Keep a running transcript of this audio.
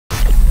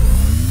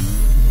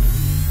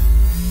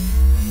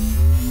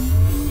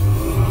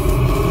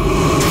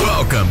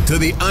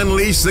the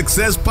Unleash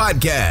Success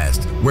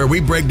podcast, where we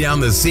break down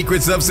the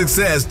secrets of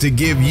success to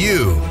give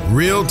you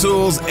real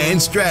tools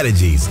and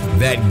strategies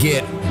that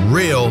get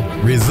real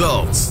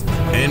results.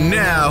 And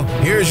now,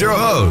 here's your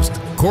host,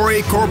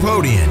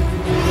 Corpodian.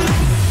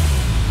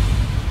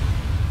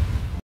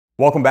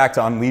 Welcome back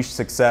to Unleash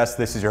Success.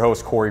 This is your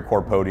host,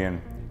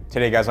 Corpodian.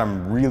 Today, guys,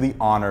 I'm really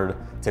honored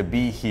to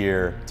be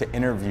here to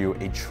interview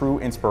a true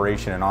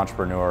inspiration and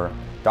entrepreneur,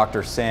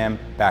 Dr. Sam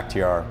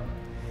Bakhtiar.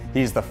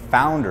 He's the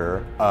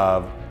founder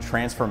of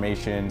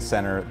transformation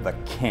center, The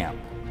Camp.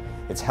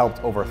 It's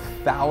helped over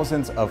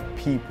thousands of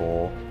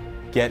people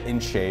get in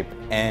shape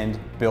and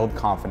build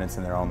confidence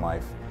in their own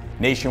life.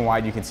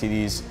 Nationwide, you can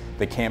see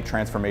the Camp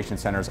transformation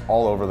centers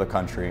all over the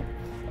country.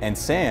 And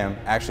Sam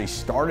actually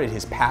started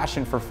his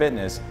passion for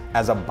fitness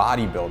as a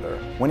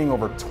bodybuilder, winning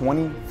over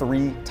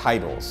 23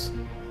 titles.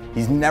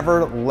 He's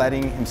never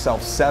letting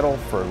himself settle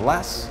for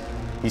less.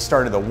 He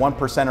started the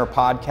 1%er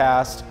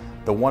podcast,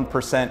 the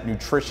 1%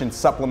 nutrition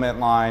supplement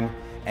line,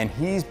 and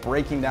he's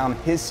breaking down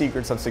his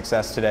secrets of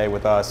success today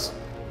with us.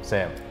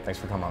 Sam, thanks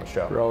for coming on the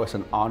show. Bro, it's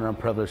an honor and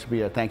privilege to be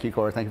here. Thank you,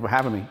 Corey. Thank you for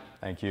having me.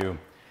 Thank you.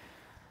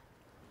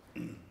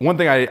 One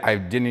thing I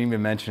didn't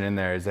even mention in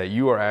there is that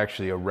you are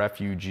actually a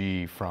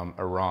refugee from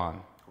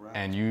Iran. Correct.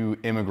 And you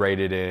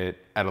immigrated it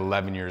at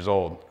 11 years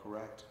old.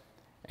 Correct.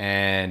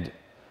 And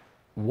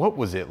what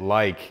was it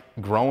like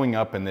growing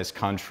up in this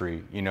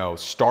country,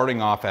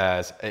 starting off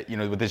as,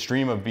 with this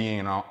dream of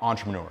being an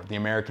entrepreneur, the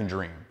American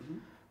dream? Mm-hmm.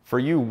 For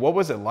you, what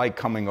was it like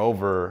coming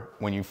over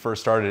when you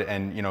first started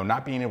and,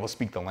 not being able to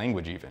speak the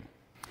language even?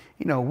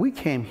 We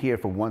came here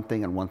for one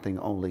thing and one thing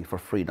only, for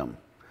freedom.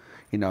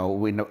 We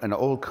know in the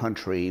old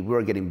country, we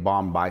were getting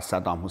bombed by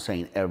Saddam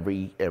Hussein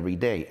every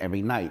day,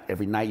 every night.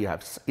 Every night you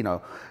have,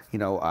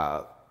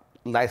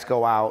 lights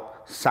go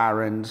out,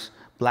 sirens,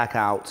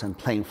 blackouts, and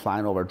planes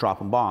flying over,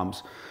 dropping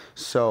bombs.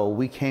 So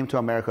we came to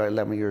America at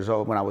 11 years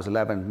old. When I was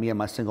 11, me and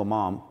my single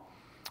mom,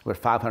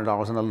 with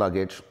 $500 in the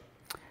luggage.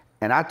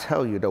 And I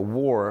tell you, the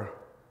war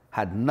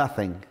had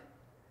nothing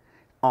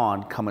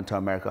on coming to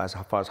America as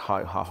far as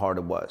how hard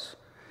it was.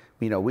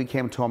 We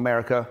came to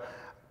America.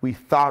 We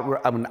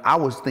thought, I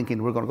was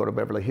thinking we're going to go to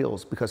Beverly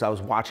Hills because I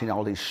was watching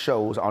all these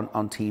shows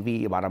on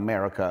TV about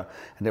America,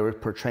 and they were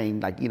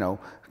portraying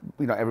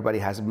everybody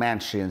has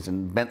mansions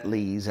and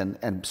Bentleys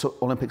and so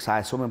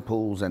Olympic-sized swimming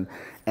pools and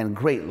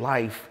great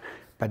life,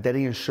 but they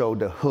didn't show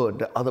the hood,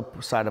 the other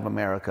side of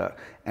America.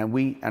 And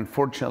we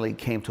unfortunately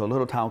came to a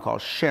little town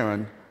called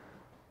Sharon,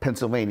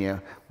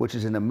 Pennsylvania, which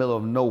is in the middle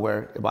of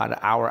nowhere, about an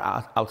hour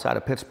outside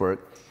of Pittsburgh,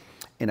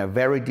 in a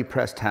very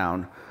depressed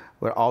town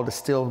where all the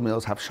steel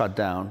mills have shut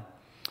down.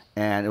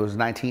 And it was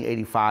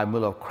 1985,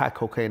 middle of crack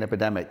cocaine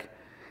epidemic.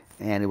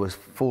 And it was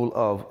full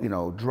of,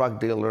 drug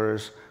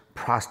dealers,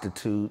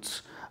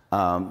 prostitutes,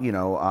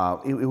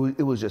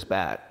 it was just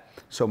bad.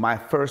 So my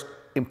first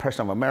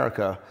impression of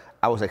America,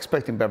 I was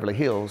expecting Beverly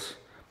Hills,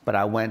 but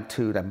I went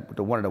to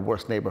one of the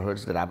worst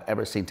neighborhoods that I've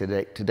ever seen to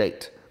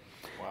date.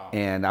 Wow.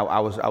 And I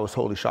was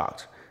totally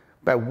shocked.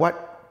 But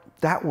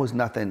that was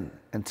nothing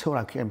until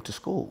I came to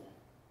school.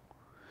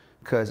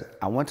 Because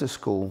I went to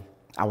school,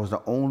 I was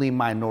the only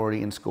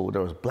minority in school.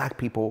 There was black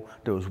people,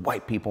 there was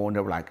white people, and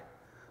they were like,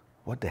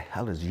 what the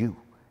hell is you?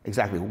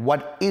 Exactly,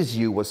 what is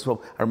you?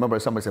 I remember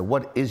somebody said,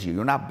 what is you?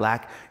 You're not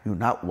black, you're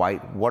not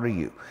white, what are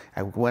you?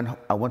 And when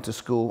I went to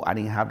school, I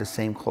didn't have the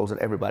same clothes that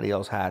everybody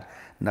else had,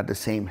 not the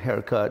same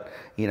haircut,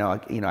 I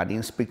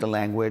didn't speak the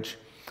language,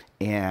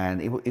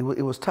 and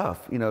it was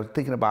tough,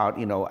 thinking about,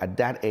 at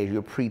that age,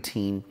 you're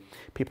preteen,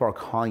 people are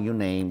calling you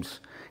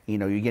names,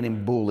 you're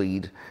getting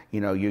bullied,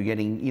 you're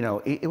getting,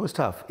 it was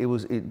tough.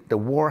 The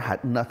war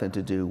had nothing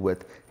to do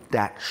with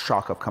that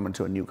shock of coming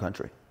to a new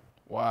country.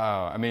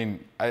 Wow,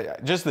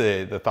 just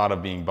the thought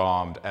of being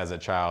bombed as a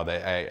child,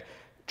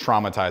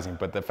 traumatizing,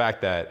 but the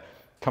fact that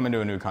coming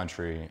to a new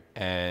country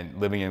and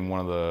living in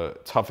one of the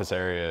toughest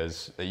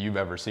areas that you've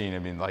ever seen,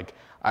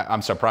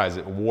 I'm surprised,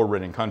 a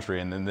war-ridden country,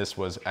 and then this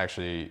was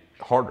actually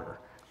harder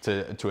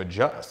to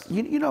adjust.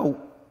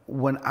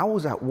 When I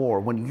was at war,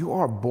 when you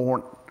are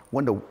born,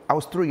 I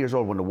was 3 years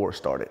old when the war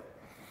started.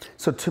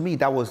 So to me,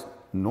 that was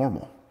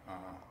normal.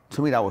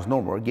 To me, that was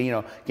normal.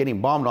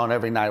 Getting bombed on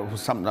every night was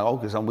something like,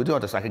 okay, so we're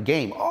doing this like a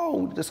game.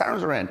 Oh, the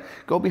sirens are in.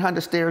 Go behind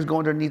the stairs, go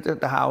underneath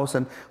the house,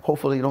 and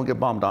hopefully you don't get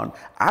bombed on.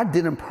 I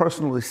didn't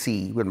personally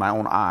see with my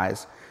own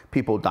eyes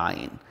people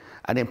dying.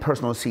 I didn't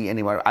personally see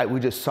anywhere. We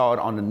just saw it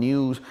on the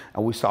news,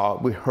 and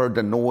we heard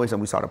the noise,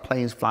 and we saw the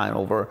planes flying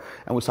over,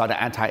 and we saw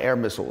the anti-air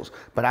missiles.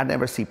 But I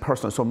never see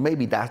personally. So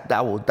maybe that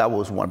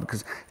was one,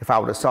 because if I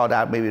would have saw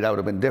that, maybe that would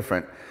have been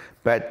different.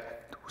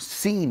 But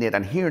seeing it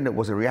and hearing it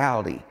was a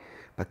reality.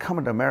 But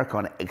coming to America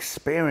and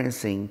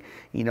experiencing,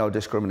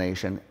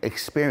 discrimination,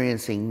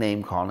 experiencing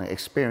name calling,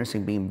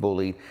 experiencing being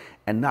bullied,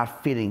 and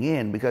not fitting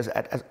in, because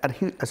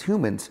as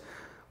humans,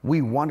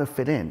 we want to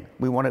fit in.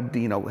 We want to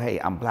be, hey,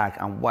 I'm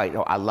black, I'm white.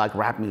 Oh, I like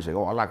rap music.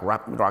 Oh, I like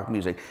rock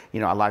music.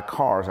 I like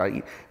cars.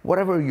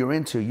 Whatever you're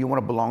into, you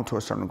want to belong to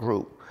a certain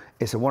group.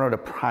 It's one of the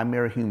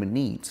primary human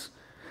needs.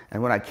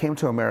 And when I came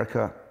to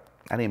America,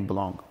 I didn't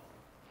belong.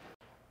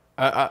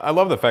 I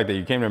love the fact that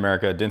you came to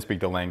America, didn't speak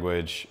the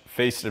language,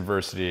 faced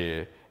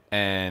adversity,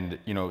 and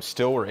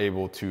still were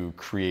able to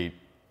create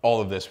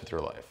all of this with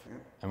your life.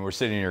 I mean, we're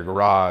sitting in your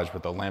garage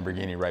with a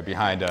Lamborghini right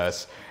behind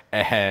us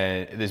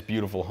and this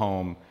beautiful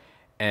home.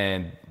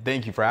 And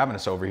thank you for having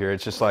us over here.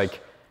 It's just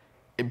like,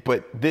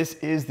 but this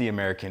is the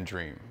American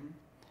dream.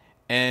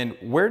 And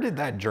where did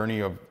that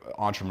journey of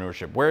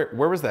entrepreneurship, where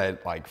was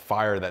that like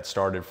fire that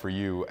started for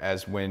you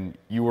as when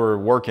you were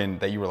working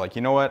that you were like,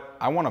 you know what,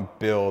 I want to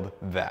build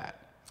that.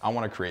 I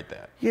want to create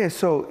that. Yeah,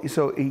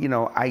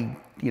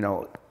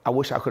 I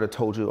wish I could have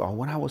told you,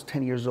 when I was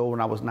 10 years old,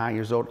 when I was 9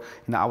 years old,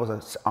 I was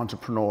an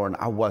entrepreneur, and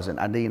I wasn't.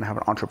 I didn't have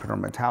an entrepreneur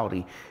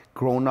mentality.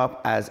 Growing up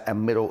as a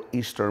Middle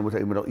Eastern, with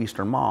a Middle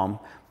Eastern mom,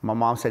 my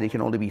mom said you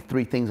can only be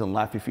 3 things in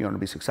life if you want to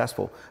be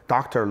successful: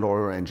 doctor,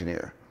 lawyer, or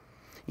engineer.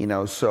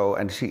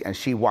 And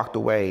she walked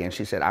away and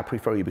she said, I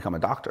prefer you become a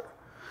doctor.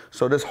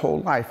 So this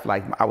whole life,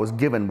 like, I was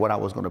given what I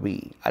was going to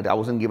be. I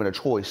wasn't given a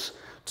choice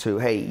to,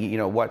 hey, you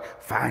know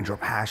what, find your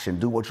passion,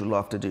 do what you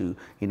love to do.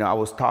 I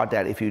was taught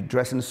that if you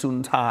dress in a suit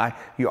and tie,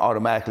 you're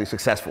automatically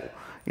successful.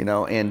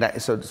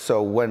 And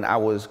so when I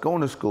was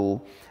going to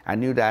school, I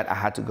knew that I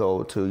had to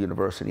go to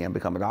university and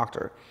become a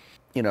doctor.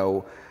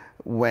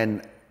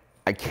 When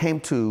I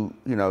came to,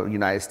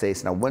 United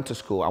States and I went to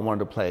school, I wanted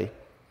to play,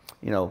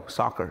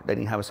 soccer. They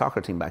didn't have a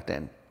soccer team back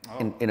then.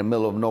 In the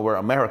middle of nowhere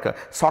America.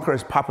 Soccer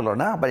is popular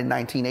now, but in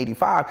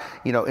 1985,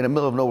 in the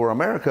middle of nowhere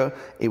America,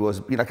 it was,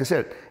 like I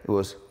said, it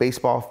was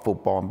baseball,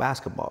 football, and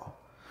basketball.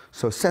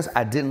 So since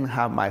I didn't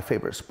have my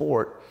favorite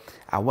sport,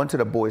 I went to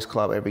the boys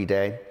club every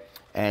day,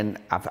 and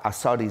I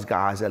saw these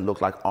guys that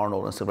looked like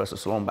Arnold and Sylvester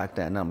Stallone back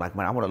then, and I'm like,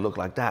 man, I want to look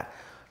like that.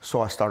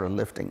 So I started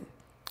lifting,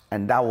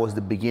 and that was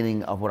the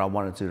beginning of what I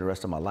wanted to do the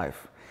rest of my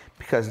life.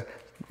 Because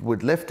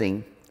with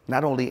lifting,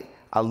 not only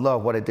I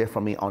love what it did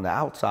for me on the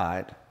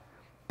outside,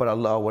 but I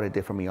love what it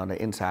did for me on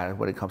the inside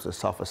when it comes to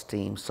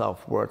self-esteem,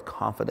 self-worth,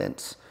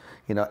 confidence,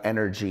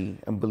 energy,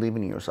 and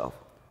believing in yourself.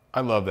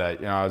 I love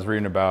that. I was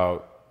reading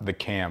about the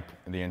camp,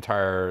 the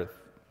entire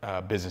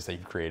business that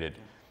you've created.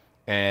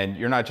 And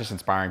you're not just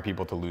inspiring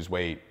people to lose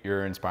weight,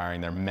 you're inspiring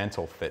their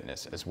mental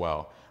fitness as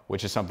well,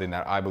 which is something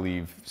that I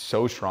believe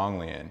so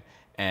strongly in,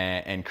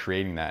 and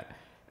creating that.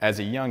 As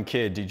a young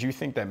kid, did you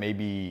think that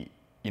maybe,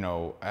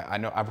 I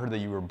know I've heard that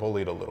you were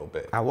bullied a little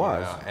bit. I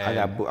was.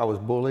 I was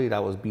bullied.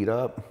 I was beat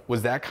up.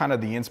 Was that kind of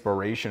the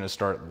inspiration to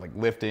start like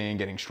lifting,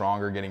 getting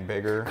stronger, getting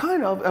bigger?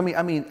 Kind of. I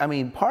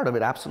mean, part of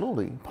it,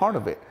 absolutely. Part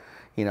of it.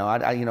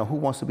 Who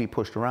wants to be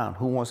pushed around?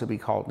 Who wants to be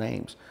called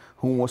names?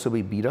 Who wants to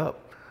be beat up?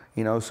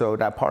 So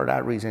that part of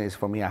that reason is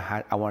for me.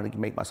 I wanted to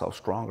make myself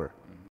stronger.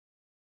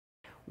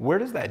 Where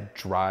does that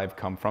drive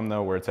come from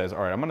though? Where it says, all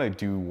right, I'm going to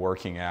do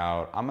working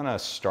out. I'm going to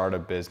start a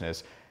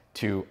business.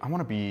 I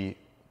want to be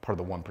part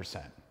of the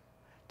 1%,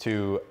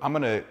 I'm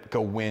going to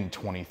go win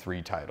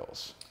 23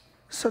 titles.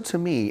 So to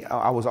me,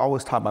 I was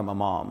always taught by my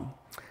mom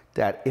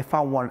that if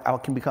I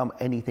can become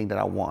anything that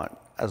I want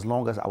as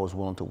long as I was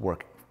willing to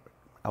work.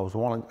 As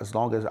long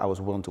as I was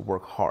willing to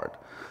work hard.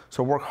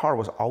 So work hard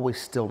was always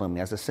still in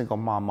me. As a single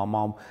mom, my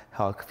mom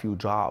held a few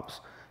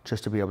jobs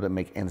just to be able to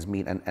make ends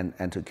meet and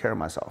to take care of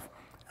myself.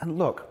 And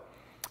look,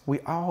 we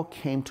all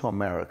came to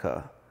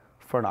America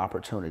for an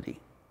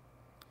opportunity.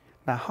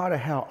 Now, how the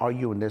hell are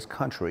you in this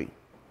country?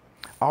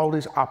 All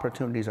these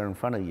opportunities are in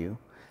front of you,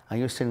 and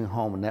you're sitting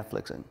home and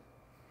Netflixing.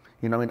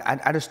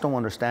 I just don't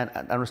understand. I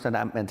understand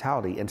that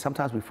mentality, and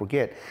sometimes we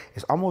forget.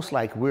 It's almost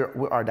like we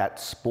are that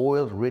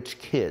spoiled rich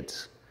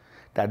kids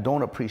that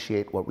don't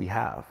appreciate what we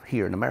have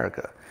here in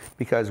America.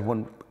 Because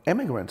when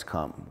immigrants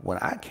come, when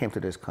I came to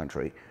this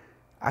country,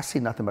 I see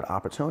nothing but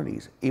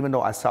opportunities. Even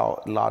though I saw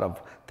a lot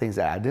of things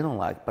that I didn't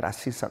like, but I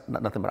see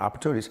nothing but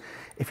opportunities.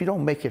 If you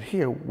don't make it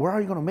here, where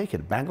are you going to make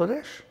it?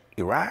 Bangladesh,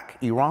 Iraq,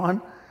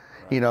 Iran?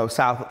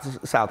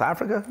 South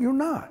Africa? You're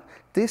not.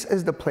 This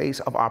is the place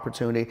of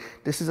opportunity.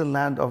 This is a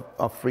land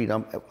of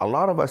freedom. A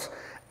lot of us,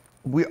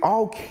 we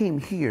all came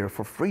here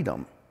for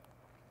freedom.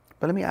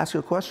 But let me ask you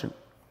a question.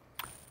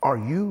 Are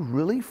you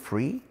really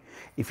free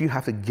if you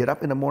have to get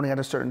up in the morning at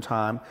a certain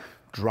time,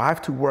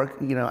 drive to work,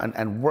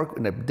 and work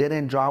in a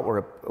dead-end job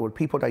or with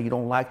people that you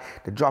don't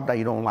like, the job that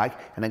you don't like,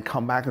 and then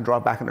come back and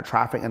drive back into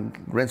traffic and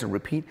rinse and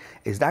repeat?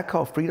 Is that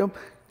called freedom?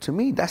 To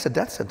me, that's a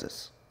death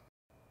sentence.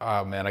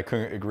 Oh man, I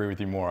couldn't agree with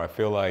you more. I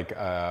feel like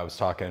I was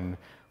talking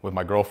with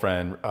my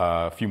girlfriend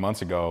a few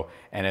months ago,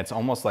 and it's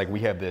almost like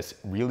we have this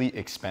really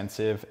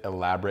expensive,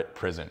 elaborate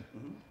prison.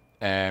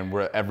 And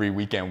every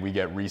weekend we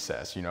get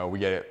recess, we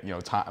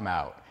get, time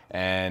out.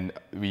 And,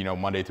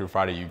 Monday through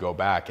Friday you go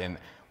back. And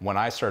when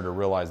I started to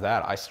realize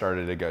that, I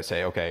started to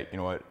say, okay, you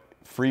know what,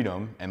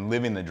 freedom and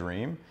living the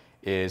dream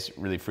is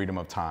really freedom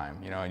of time,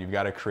 and you've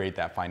got to create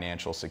that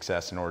financial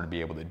success in order to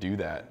be able to do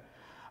that.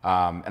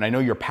 And I know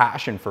your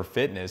passion for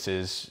fitness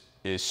is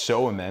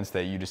so immense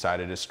that you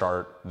decided to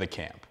start the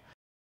camp.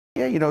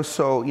 Yeah,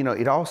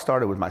 it all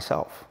started with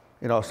myself.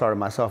 It all started with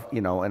myself,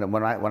 and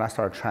when I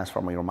started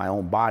transforming, my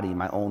own body,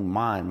 my own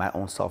mind, my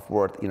own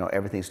self-worth,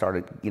 everything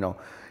started,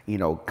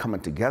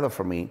 coming together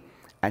for me.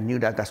 I knew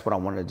that that's what I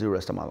wanted to do the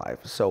rest of my life.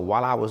 So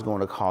while I was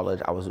going to college,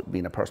 I was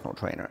being a personal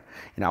trainer.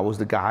 And I was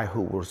the guy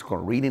who was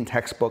going to read in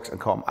textbooks and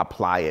come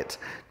apply it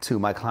to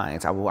my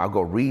clients. I'll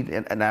go read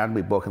an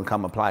anatomy book and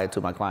come apply it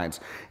to my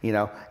clients.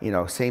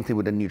 Same thing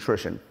with the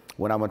nutrition.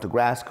 When I went to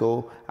grad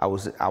school, I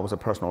was a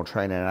personal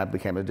trainer, and I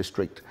became a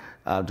district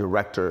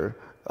director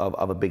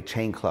of a big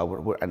chain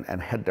club and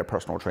headed their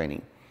personal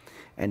training.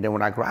 And then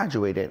when I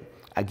graduated,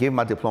 I gave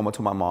my diploma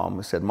to my mom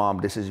and said, Mom,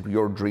 this is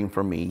your dream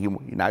for me.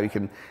 Now you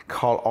can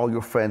call all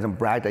your friends and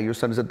brag that your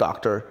son is a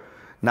doctor.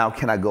 Now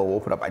can I go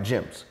open up my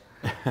gyms?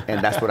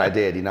 And that's what I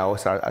did.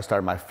 I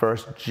started my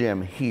first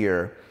gym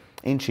here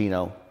in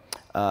Chino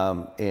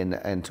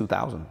in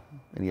 2000,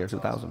 in the year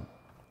 2000.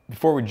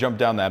 Before we jump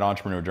down that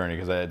entrepreneur journey,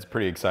 because it's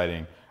pretty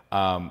exciting,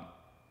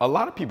 a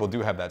lot of people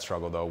do have that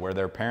struggle though, where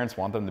their parents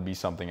want them to be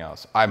something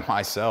else. I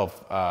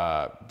myself,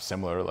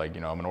 similar,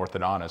 I'm an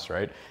orthodontist,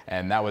 right?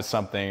 And that was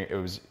something, it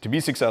was, to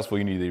be successful,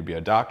 you need to either be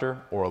a doctor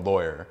or a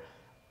lawyer.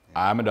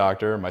 I'm a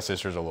doctor, my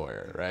sister's a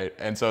lawyer, right?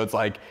 And so it's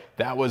like,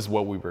 that was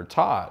what we were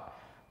taught,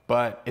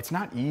 but it's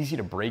not easy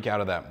to break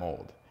out of that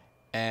mold.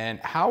 And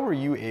how were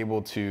you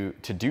able to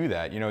do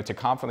that? To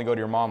confidently go to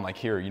your mom, like,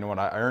 here, you know what,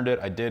 I earned it,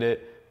 I did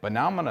it, but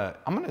now I'm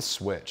gonna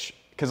switch.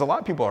 Because a lot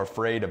of people are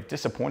afraid of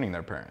disappointing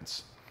their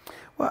parents.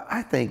 Well,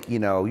 I think, you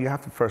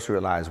have to first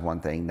realize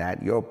one thing,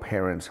 that your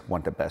parents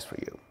want the best for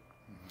you.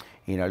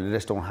 They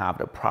just don't have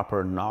the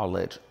proper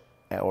knowledge,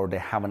 or they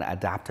haven't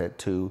adapted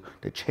to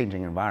the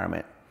changing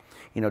environment.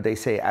 They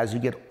say as you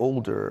get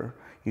older,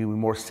 you'll be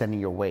more set in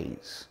your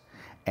ways.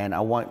 And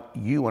I want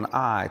you and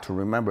I to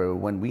remember,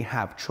 when we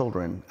have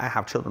children, I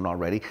have children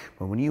already,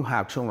 but when you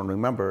have children,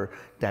 remember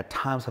that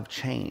times have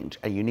changed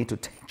and you need to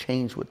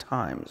change with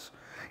times.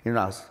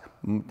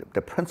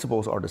 The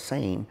principles are the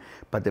same,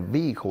 but the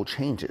vehicle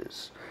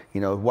changes.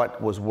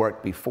 What was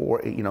worked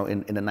before, in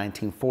the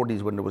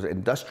 1940s when there was an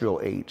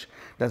industrial age,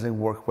 doesn't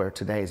work where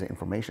today is an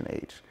information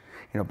age.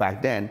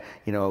 Back then,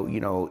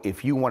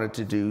 if you wanted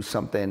to do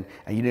something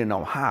and you didn't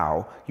know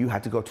how, you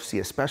had to go to see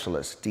a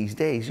specialist. These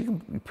days, you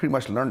can pretty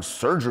much learn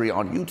surgery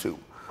on YouTube.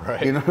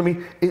 Right. You know what I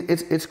mean?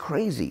 It's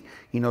crazy.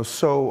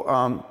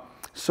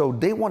 So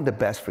they want the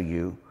best for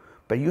you,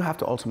 but you have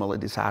to ultimately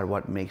decide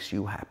what makes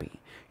you happy.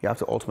 You have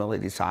to ultimately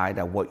decide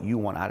that what you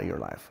want out of your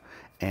life.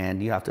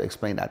 And you have to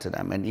explain that to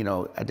them. And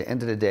at the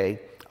end of the day,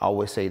 I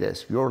always say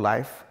this: your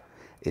life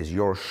is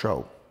your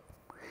show,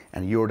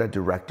 and you're the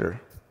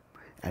director,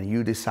 and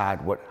you decide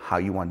how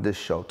you want this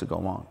show to go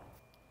on.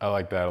 I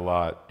like that a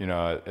lot.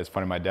 It's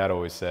funny, my dad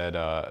always said,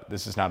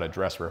 this is not a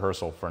dress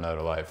rehearsal for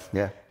another life.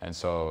 Yeah. And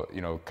so,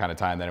 kind of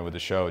tying that in with the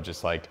show,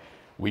 just like,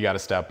 we got to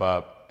step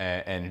up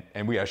and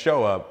we got to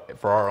show up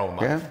for our own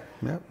life.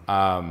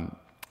 Yeah.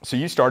 So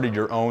you started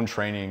your own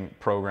training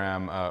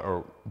program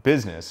or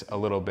business a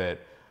little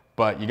bit,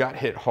 but you got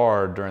hit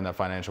hard during that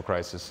financial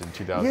crisis in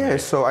 2008. Yeah,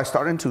 so I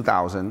started in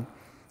 2000,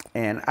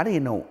 and I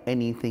didn't know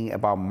anything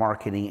about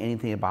marketing,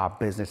 anything about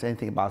business,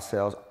 anything about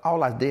sales.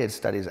 All I did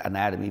study is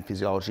anatomy,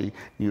 physiology,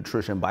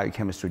 nutrition,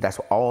 biochemistry. That's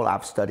all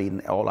I've studied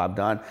and all I've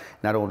done,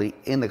 not only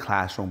in the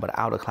classroom, but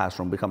out of the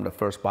classroom, become the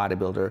first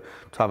bodybuilder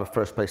to have a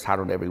first place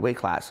title in every weight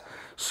class.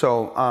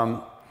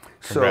 So,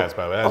 Congrats,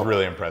 by the way. That's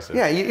really impressive.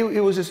 Yeah, it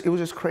was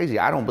just crazy.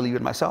 I don't believe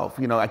it myself.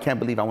 I can't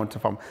believe I went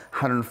from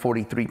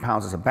 143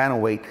 pounds as a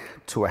bantamweight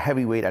to a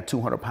heavyweight at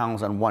 200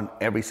 pounds and won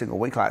every single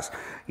weight class.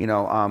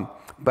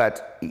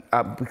 But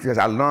because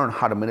I learned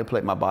how to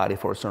manipulate my body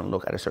for a certain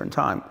look at a certain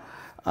time.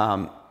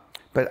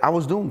 But I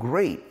was doing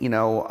great,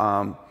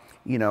 and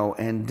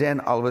then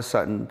all of a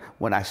sudden,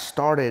 when I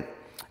started,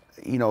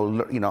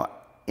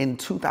 in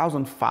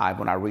 2005,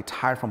 when I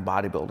retired from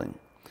bodybuilding,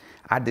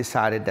 I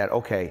decided that,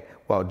 okay,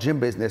 well, gym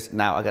business,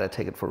 now I got to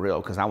take it for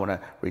real, because I want to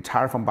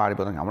retire from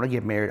bodybuilding. I want to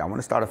get married. I want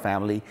to start a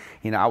family.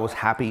 I was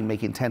happy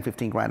making 10,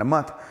 15 grand a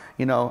month,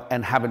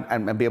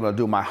 and be able to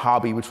do my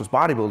hobby, which was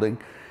bodybuilding.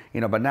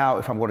 But now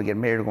if I'm going to get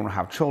married, I'm going to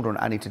have children,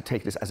 I need to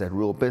take this as a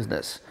real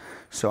business.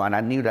 So, and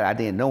I knew that I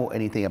didn't know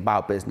anything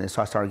about business.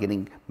 So I started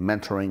getting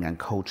mentoring and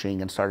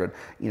coaching, and started,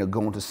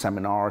 going to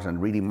seminars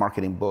and reading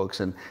marketing books,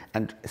 and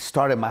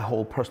started my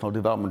whole personal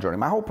development journey.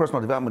 My whole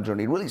personal development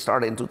journey really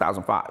started in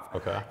 2005.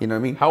 Okay. You know what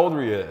I mean? How old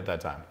were you at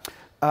that time?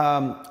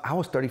 I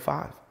was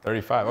 35.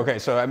 35. Okay.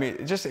 So, I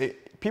mean,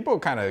 people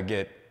kind of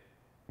get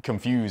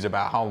confused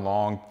about how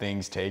long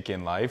things take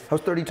in life. I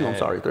was 32. I'm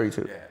sorry,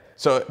 32. Yeah.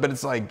 So, but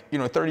it's like,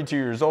 32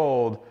 years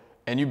old,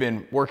 and you've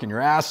been working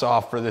your ass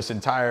off for this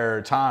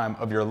entire time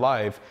of your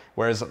life,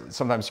 whereas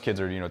sometimes kids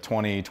are,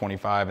 20,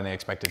 25, and they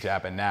expect it to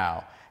happen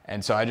now.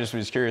 And so I just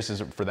was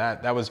curious for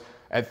that was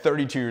at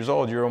 32 years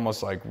old, you're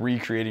almost like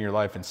recreating your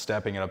life and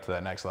stepping it up to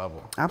that next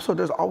level. Absolutely.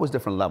 There's always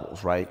different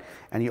levels, right?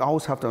 And you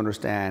always have to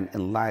understand,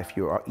 in life,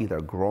 you are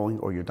either growing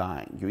or you're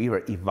dying. You're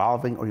either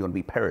evolving or you're going to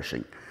be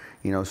perishing.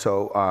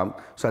 So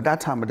at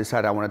that time I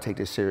decided I want to take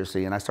this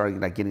seriously, and I started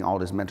getting all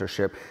this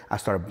mentorship. I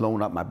started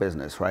blowing up my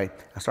business, right?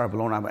 I started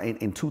blowing up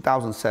in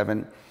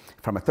 2007.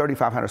 From a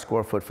 3,500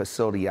 square foot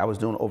facility, I was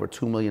doing over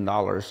 $2 million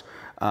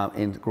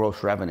in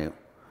gross revenue.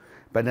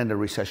 But then the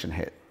recession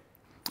hit.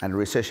 and the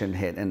recession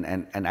hit,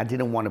 and I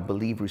didn't want to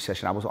believe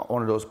recession. I was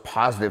one of those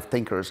positive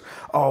thinkers.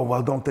 Oh,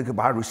 well, don't think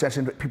about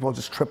recession. People are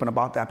just tripping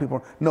about that.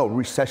 No,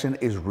 recession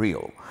is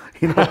real.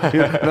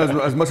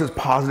 As much as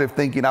positive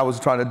thinking I was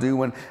trying to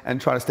do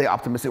and trying to stay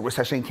optimistic,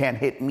 recession can't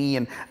hit me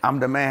and I'm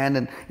the man,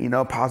 and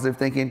positive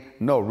thinking.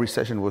 No,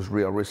 recession was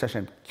real.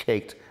 Recession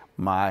kicked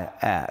my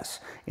ass.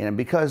 And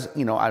because,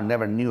 I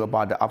never knew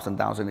about the ups and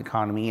downs in the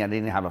economy, I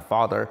didn't have a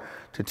father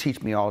to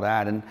teach me all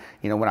that. And,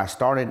 when I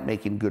started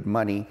making good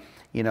money,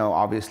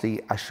 obviously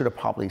I should have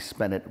probably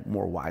spent it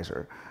more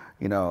wiser,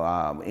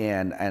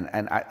 and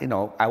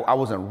I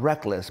wasn't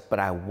reckless, but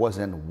I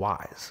wasn't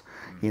wise,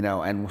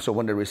 and so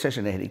when the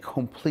recession hit, it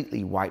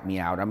completely wiped me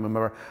out. I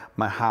remember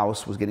my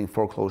house was getting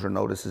foreclosure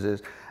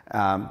notices.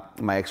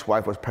 My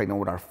ex-wife was pregnant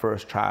with our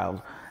first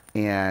child,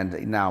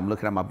 and now I'm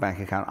looking at my bank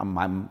account,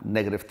 I'm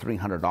negative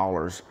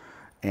 $300.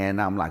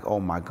 And I'm like, oh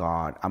my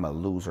God, I'm a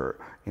loser.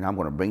 I'm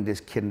gonna bring this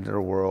kid into the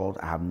world.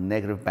 I have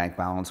negative bank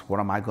balance. What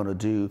am I gonna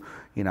do?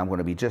 I'm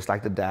gonna be just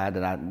like the dad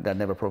that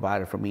never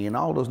provided for me, and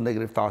all those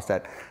negative thoughts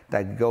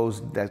that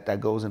goes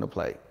into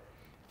play.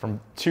 From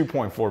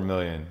 2.4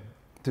 million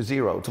to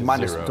zero, to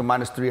minus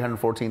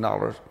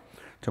 $314,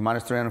 to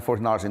minus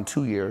 $314 in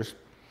 2 years.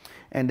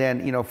 And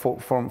then,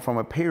 from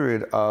a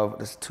period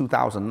of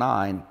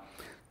 2009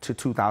 to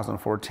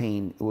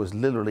 2014, it was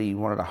literally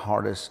one of the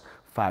hardest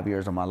 5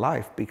 years of my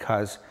life,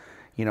 because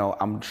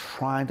I'm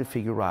trying to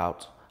figure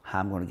out how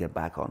I'm going to get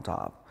back on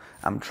top.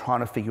 I'm trying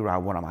to figure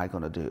out what am I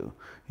going to do.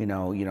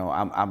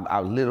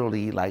 I'm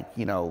literally like,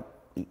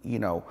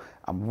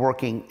 I'm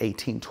working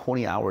 18,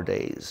 20-hour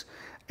days.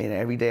 And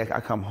every day I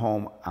come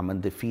home, I'm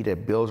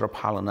undefeated. Bills are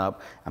piling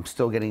up. I'm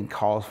still getting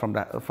calls from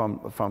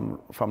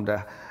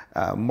the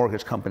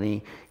mortgage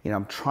company.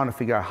 I'm trying to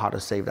figure out how to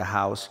save the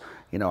house.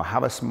 I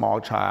have a small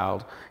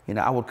child.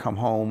 I would come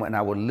home and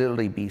I would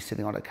literally be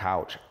sitting on the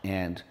couch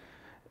and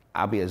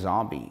I'd be a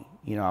zombie,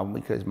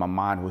 because my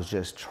mind was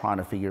just trying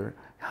to figure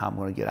how I'm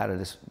going to get out of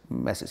this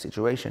messy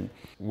situation.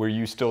 Were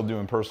you still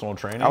doing personal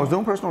training? I was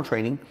doing personal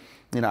training.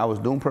 I was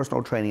doing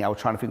personal training. I was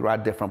trying to figure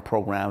out different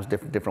programs,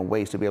 different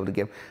ways to be able to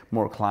get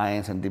more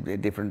clients, and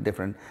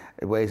different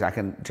ways I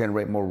can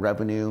generate more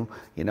revenue.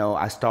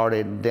 I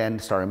started a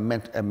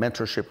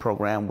mentorship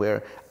program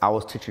where I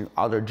was teaching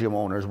other gym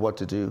owners what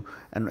to do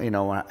and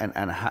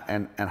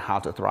how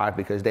to thrive,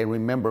 because they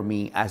remember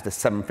me as the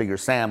seven-figure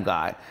Sam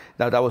guy.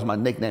 That was my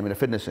nickname in the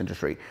fitness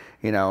industry.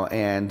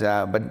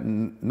 But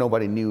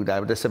nobody knew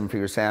that the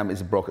seven-figure Sam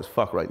is broke as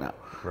fuck right now.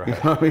 Right.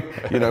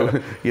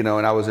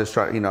 And I was just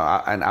trying,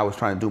 and I was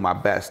trying to do my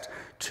best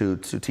to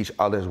teach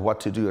others what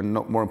to do, and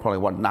more importantly,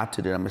 what not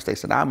to do, the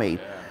mistakes that I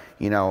made.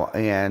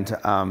 And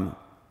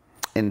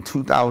in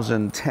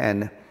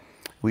 2010,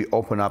 we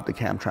opened up the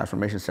CAM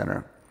Transformation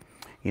Center.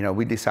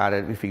 We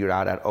figured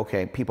out that,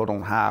 okay, people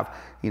don't have,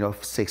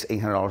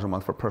 $600-800 a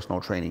month for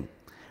personal training.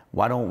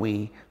 Why don't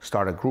we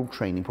start a group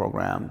training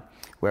program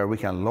where we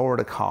can lower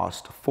the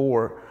cost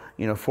for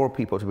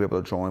people to be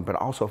able to join, but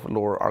also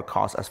lower our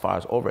costs as far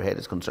as overhead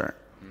is concerned.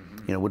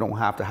 We don't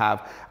have to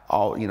have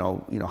all,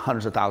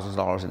 hundreds of thousands of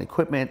dollars in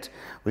equipment.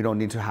 We don't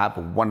need to have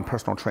one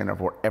personal trainer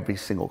for every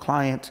single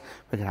client.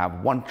 We can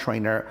have one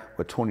trainer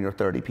with 20 or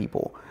 30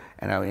 people.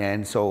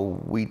 And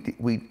so we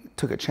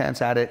took a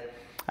chance at it.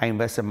 I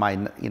invested I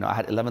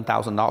had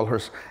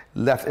 $11,000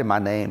 left in my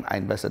name. I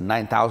invested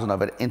 $9,000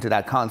 of it into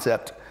that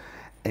concept.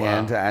 Wow.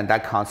 And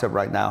that concept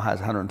right now has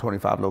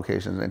 125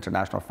 locations,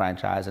 international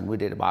franchise, and we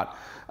did about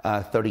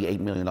 $38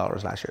 million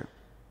last year.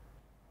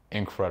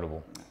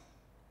 Incredible.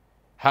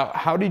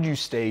 How did you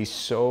stay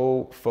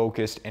so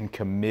focused and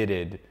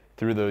committed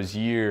through those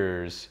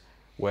years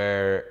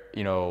where,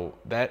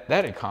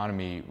 that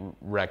economy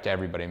wrecked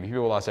everybody? I mean,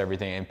 people lost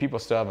everything, and people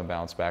still haven't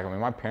bounced back. I mean,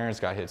 my parents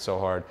got hit so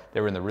hard.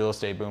 They were in the real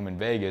estate boom in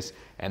Vegas,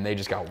 and they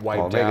just got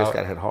wiped out. Vegas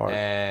got hit hard.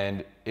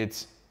 And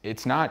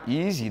it's not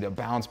easy to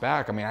bounce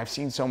back. I mean, I've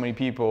seen so many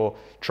people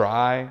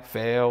try,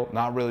 fail,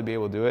 not really be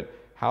able to do it.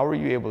 How are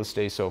you able to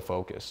stay so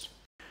focused?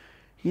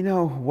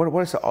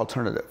 What is the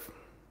alternative?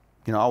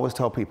 I always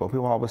tell people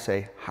always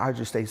say, how did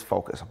you stay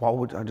focused? Why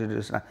would I do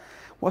this?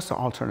 What's the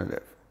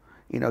alternative?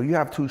 You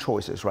have two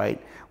choices, right?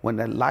 When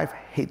the life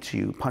hits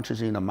you, punches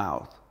you in the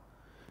mouth,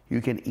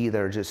 you can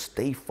either just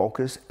stay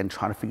focused and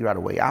try to figure out a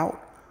way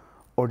out,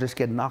 or just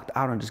get knocked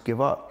out and just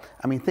give up.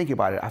 I mean, think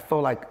about it. I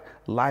feel like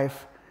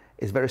life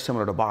is very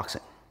similar to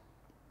boxing.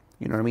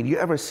 You know what I mean? You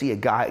ever see a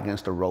guy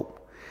against a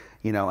rope,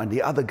 and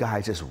the other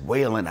guy just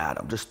wailing at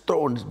him, just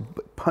throwing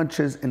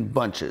punches in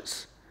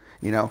bunches.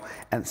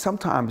 And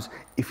sometimes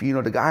if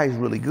the guy is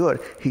really good,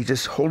 he's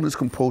just holding his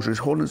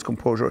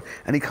composure,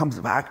 and he comes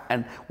back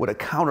and with a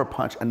counter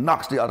punch and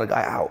knocks the other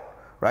guy out,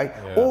 right?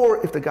 Yeah.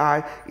 Or if the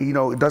guy,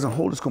 doesn't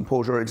hold his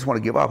composure and just want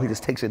to give up, he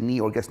just takes a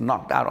knee or gets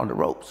knocked out on the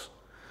ropes.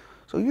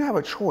 So you have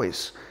a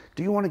choice.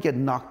 Do you want to get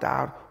knocked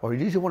out, or do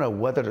you just want to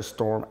weather the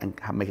storm and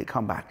make it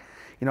come back?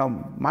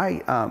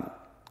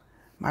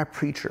 My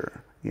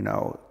preacher,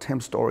 Tim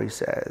Story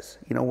says,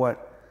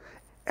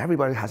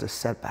 everybody has a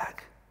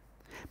setback.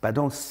 But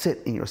don't sit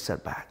in your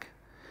setback,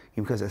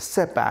 because a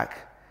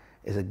setback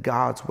is a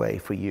God's way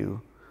for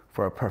you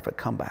for a perfect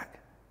comeback.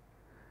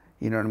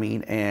 You know what I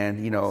mean?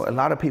 And, you know, a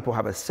lot of people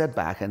have a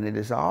setback and it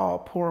is,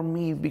 oh, poor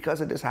me, because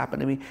of this happened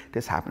to me,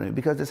 this happened to me,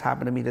 because this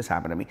happened to me, this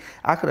happened to me.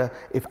 I could have,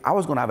 if I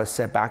was gonna have a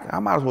setback, I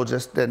might as well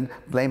just then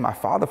blame my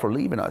father for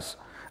leaving us.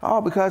 Oh,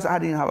 because I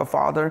didn't have a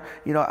father,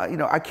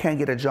 I can't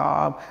get a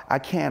job, I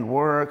can't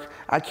work,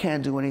 I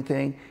can't do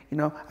anything. You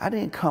know, I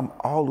didn't come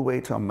all the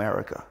way to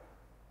America,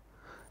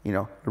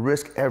 to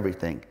risk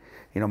everything.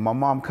 You know, my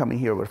mom coming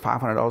here with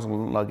 $500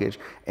 in luggage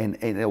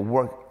and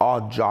work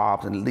odd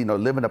jobs and,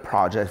 live in a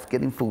project,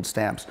 getting food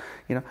stamps.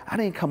 You know, I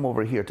didn't come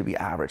over here to be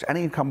average. I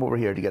didn't come over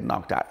here to get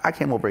knocked out. I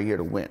came over here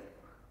to win.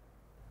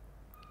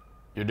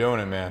 You're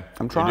doing it, man.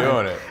 I'm trying. You're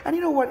doing it. And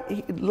you know what?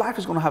 Life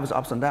is going to have its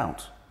ups and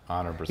downs.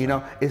 100%. You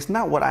know, it's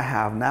not what I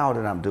have now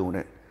that I'm doing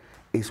it.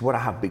 It's what I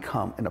have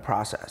become in the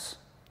process.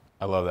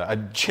 I love that. I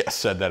just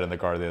said that in the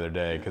car the other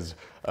day because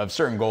of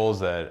certain goals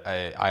that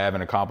I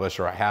haven't accomplished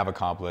or I have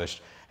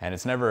accomplished. And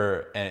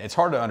it's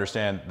hard to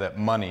understand that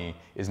money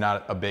is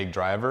not a big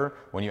driver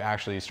when you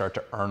actually start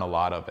to earn a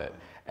lot of it.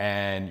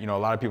 And, a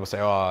lot of people say,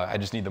 oh, I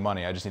just need the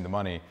money. I just need the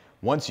money.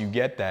 Once you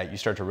get that, you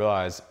start to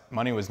realize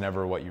money was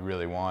never what you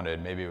really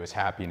wanted. Maybe it was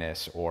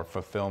happiness or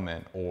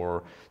fulfillment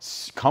or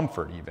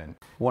comfort even.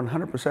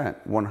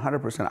 100%,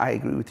 100%. I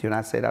agree with you, and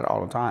I say that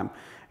all the time.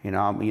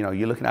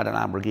 You're looking at a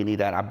Lamborghini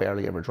that I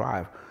barely ever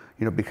drive,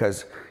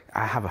 because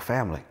I have a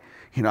family.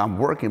 I'm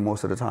working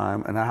most of the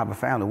time and I have a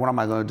family. What am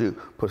I going to do?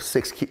 Put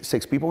six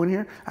people in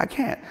here? I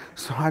can't.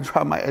 So I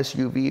drive my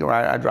SUV or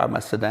I drive my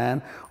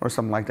sedan or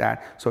something like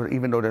that. So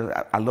even though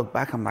I look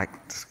back, I'm like,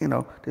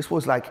 this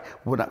was like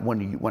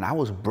when I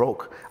was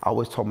broke, I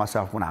always told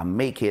myself, when I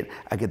make it,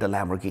 I get the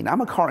Lamborghini. I'm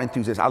a car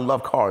enthusiast. I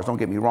love cars, don't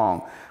get me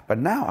wrong. But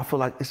now I feel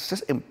like it's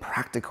just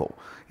impractical.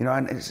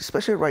 And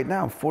especially right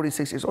now, I'm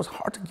 46 years old, it's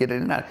hard to get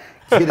in and out.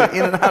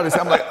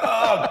 I'm like,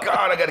 oh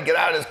God, I got to get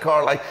out of this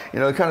car. Like,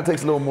 it kind of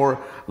takes a little more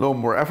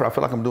effort. I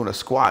feel like I'm doing a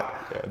squat.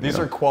 Yeah, these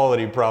are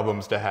quality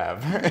problems to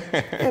have.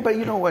 Yeah, but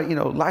you know what?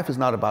 Life is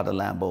not about the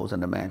Lambos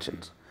and the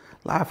mansions.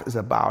 Life is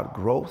about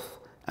growth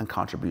and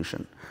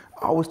contribution.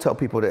 I always tell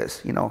people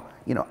this.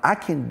 I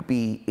can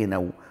be in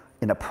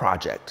a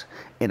project,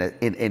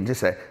 in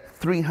just a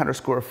 300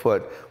 square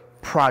foot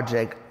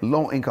project,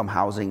 low income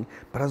housing,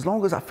 but as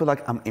long as I feel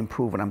like I'm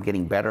improving, I'm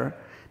getting better,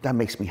 that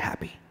makes me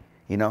happy.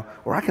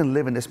 Or I can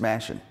live in this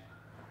mansion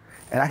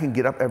and I can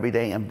get up every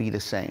day and be the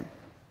same.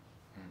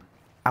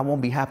 I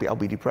won't be happy, I'll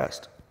be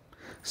depressed.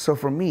 So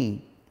for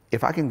me,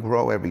 if I can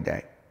grow every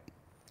day,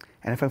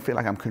 and if I feel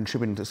like I'm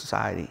contributing to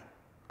society,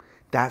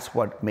 that's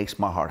what makes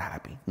my heart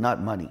happy,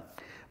 not money.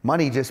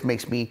 Money just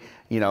makes me,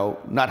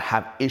 not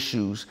have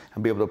issues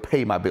and be able to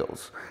pay my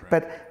bills. Right.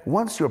 But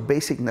once your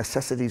basic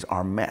necessities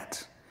are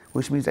met,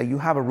 which means that you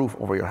have a roof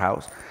over your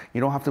house, you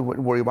don't have to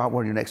worry about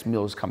where your next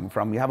meal is coming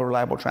from, you have a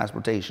reliable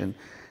transportation,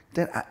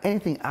 then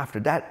anything after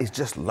that is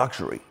just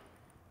luxury.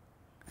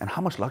 And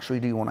how much luxury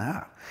do you want to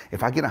have?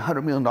 If I get a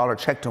 $100 million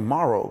check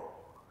tomorrow,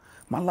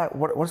 my life,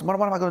 what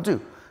am I going to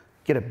do?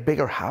 Get a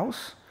bigger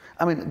house?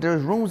 I mean,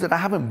 there's rooms that I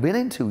haven't been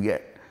into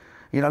yet.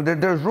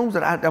 There's rooms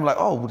that I'm like,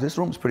 oh, this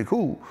room's pretty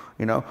cool,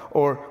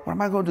 Or what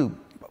am I going to do?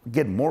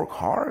 Get more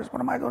cars? What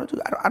am I going to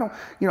do? I don't,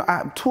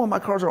 two of my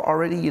cars are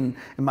already in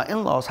my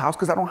in-laws' house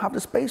because I don't have the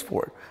space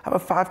for it. I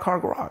have a 5-car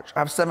garage. I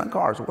have 7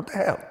 cars. What the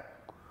hell?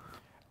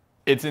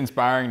 It's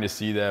inspiring to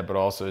see that, but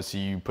also to see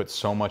you put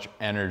so much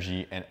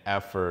energy and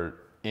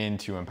effort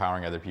into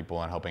empowering other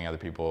people and helping other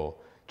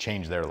people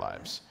change their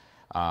lives.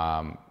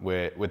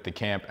 With the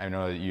camp, I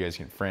know that you guys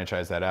can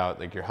franchise that out.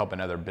 Like, you're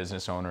helping other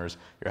business owners,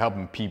 you're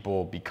helping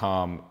people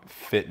become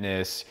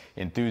fitness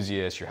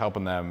enthusiasts, you're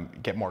helping them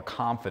get more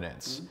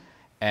confidence. Mm-hmm.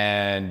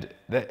 And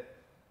that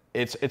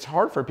it's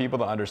hard for people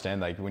to understand,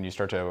 like, when you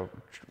start to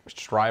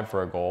strive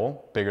for a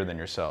goal bigger than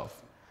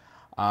yourself.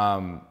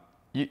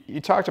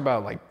 You talked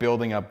about, like,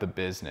 building up the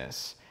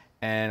business,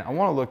 and I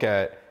want to look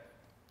at,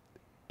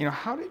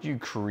 how did you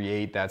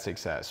create that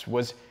success?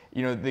 Was,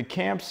 the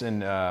camps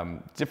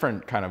and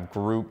different kind of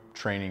group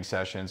training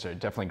sessions are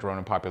definitely grown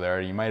in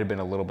popularity. You might have been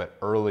a little bit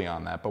early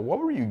on that, but what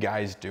were you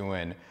guys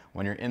doing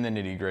when you're in the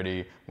nitty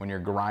gritty, when you're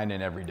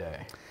grinding every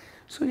day?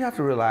 So you have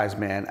to realize,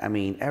 man, I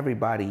mean,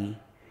 everybody,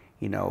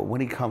 when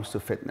it comes to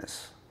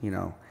fitness,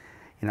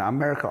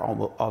 America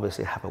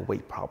obviously have a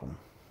weight problem.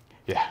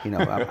 Yeah.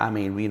 I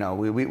mean, we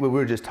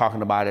were just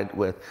talking about it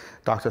with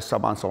Dr.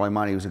 Saban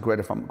Soleimani, who's a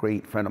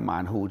great friend of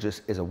mine, who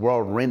just is a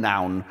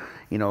world-renowned,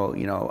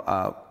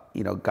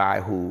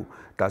 guy who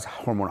does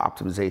hormone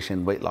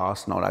optimization, weight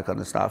loss, and all that kind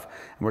of stuff.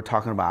 And we're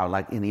talking about,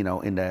 like, in the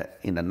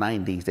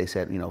 90s, they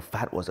said,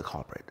 fat was a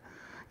culprit.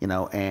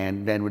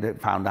 And then we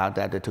found out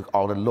that they took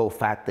all the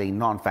low-fat thing,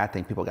 non-fat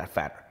thing, people got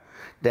fatter.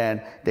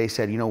 Then they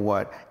said, you know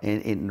what,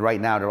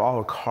 right now,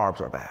 all carbs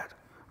are bad,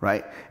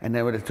 right? And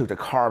then when they took the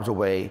carbs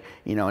away,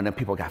 and then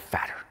people got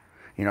fatter.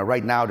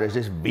 Right now, there's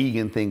this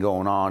vegan thing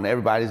going on.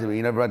 Everybody's,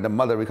 the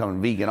mother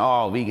becoming vegan,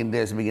 vegan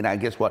this, vegan that.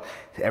 Guess what?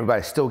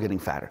 Everybody's still getting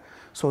fatter.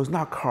 So it's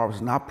not carbs,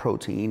 it's not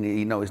protein,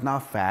 it's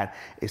not fat.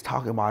 It's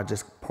talking about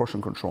just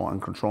portion control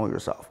and controlling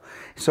yourself.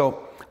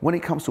 So when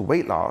it comes to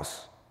weight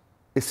loss,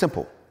 it's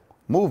simple.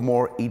 Move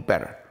more, eat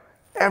better.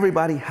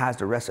 Everybody has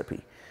the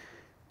recipe.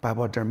 But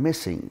what they're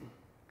missing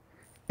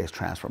is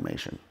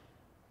transformation.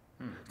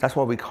 That's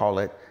why we call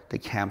it the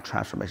Camp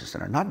Transformation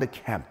Center, not the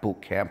Camp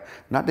Boot Camp,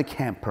 not the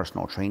Camp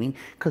Personal Training,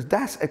 because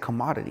that's a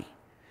commodity.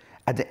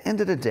 At the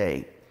end of the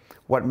day,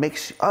 what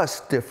makes us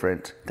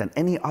different than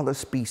any other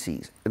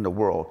species in the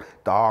world,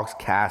 dogs,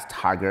 cats,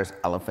 tigers,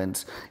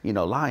 elephants,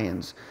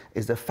 lions,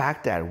 is the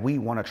fact that we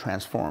want to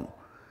transform.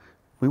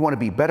 We want to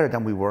be better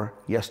than we were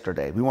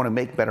yesterday. We want to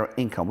make better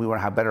income. We want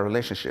to have better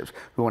relationships.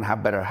 We want to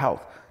have better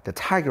health. The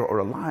tiger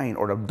or the lion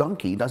or the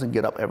donkey doesn't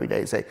get up every day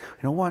and say,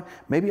 you know what,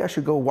 maybe I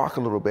should go walk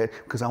a little bit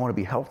because I want to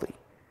be healthy.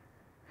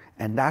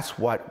 And that's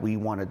what we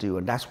want to do.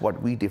 And that's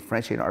what we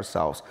differentiate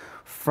ourselves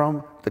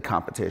from the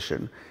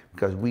competition,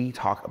 because we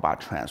talk about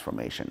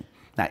transformation.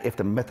 Now, if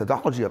the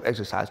methodology of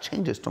exercise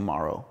changes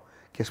tomorrow,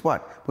 guess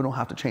what? We don't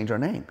have to change our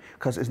name,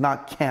 because it's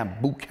not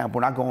camp, boot camp.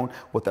 We're not going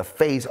with the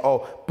phase,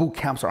 oh, boot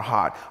camps are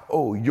hot.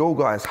 Oh,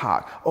 yoga is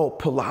hot. Oh,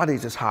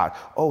 Pilates is hot.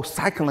 Oh,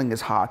 cycling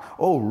is hot.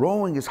 Oh,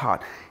 rowing is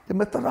hot. The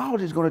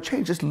methodology is going to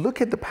change. Just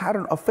look at the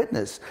pattern of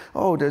fitness.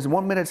 Oh, there's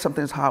 1 minute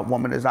something's hot,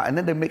 1 minute is not, and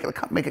then they make a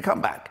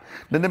comeback.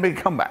 Then they make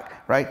a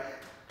comeback, right?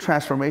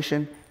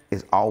 Transformation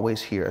is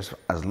always here.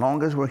 As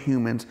long as we're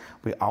humans,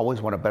 we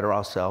always want to better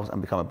ourselves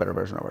and become a better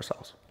version of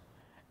ourselves.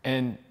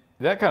 And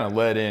that kind of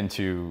led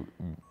into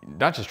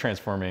not just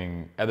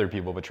transforming other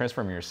people, but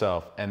transforming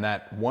yourself, and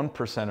that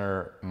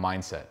 1%er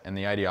mindset and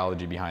the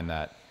ideology behind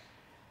that.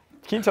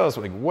 Can you tell us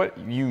what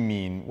you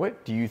mean?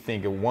 What do you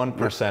think a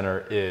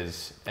 1%er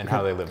is and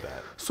how they live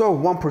that? So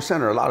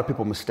 1%er, a lot of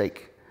people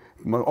mistake.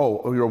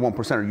 Oh, you're a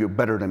 1%er, you're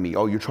better than me.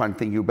 Oh, you're trying to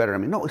think you're better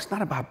than me. No, it's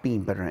not about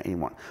being better than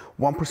anyone.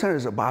 1%er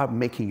is about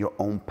making your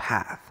own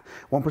path.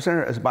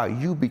 1%er is about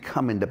you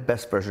becoming the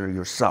best version of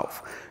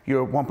yourself.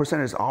 Your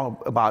 1%er is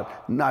all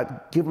about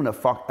not giving a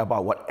fuck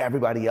about what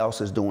everybody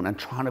else is doing and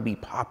trying to be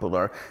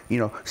popular,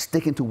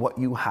 sticking to what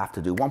you have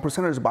to do.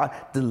 1%er is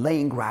about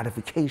delaying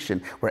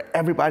gratification, where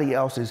everybody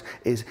else is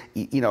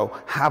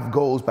have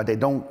goals, but they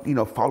don't,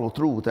 follow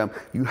through with them.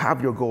 You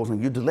have your goals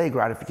and you delay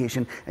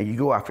gratification and you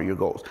go after your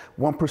goals.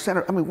 1%er,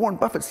 Warren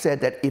Buffett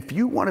said that if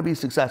you want to be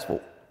successful,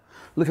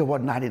 look at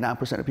what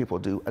 99% of people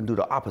do and do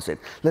the opposite.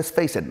 Let's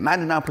face it,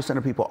 99%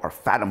 of people are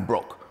fat and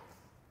broke.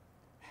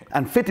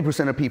 And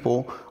 50% of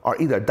people are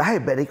either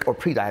diabetic or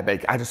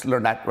pre-diabetic. I just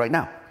learned that right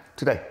now,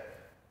 today.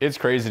 It's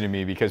crazy to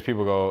me because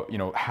people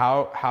go,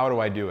 how do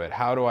I do it?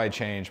 How do I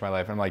change my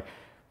life? And I'm like,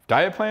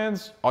 diet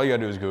plans, all you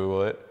gotta do is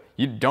Google it.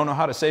 You don't know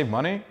how to save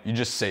money, you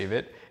just save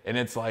it. And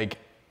it's like,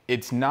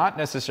 it's not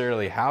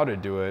necessarily how to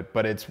do it,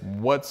 but it's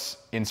what's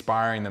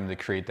inspiring them to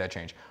create that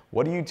change.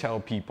 What do you tell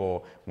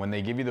people when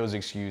they give you those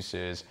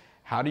excuses?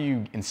 How do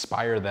you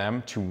inspire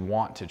them to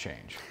want to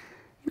change?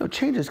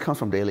 Changes comes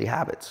from daily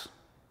habits.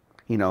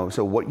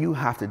 So what you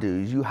have to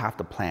do is you have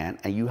to plan,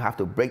 and you have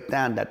to break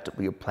down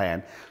your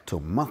plan to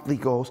monthly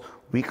goals,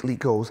 weekly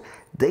goals,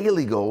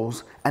 daily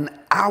goals, and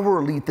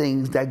hourly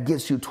things that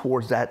gets you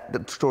towards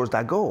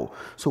that goal.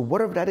 So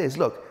whatever that is,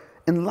 look,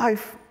 in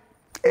life,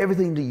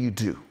 everything that you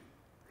do,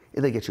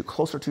 either get you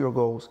closer to your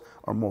goals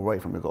or more away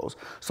from your goals.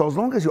 So as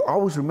long as you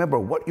always remember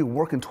what you're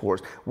working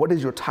towards, what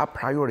is your top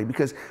priority,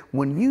 because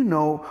when you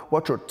know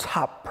what your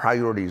top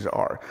priorities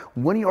are,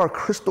 when you are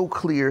crystal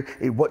clear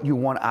in what you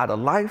want out of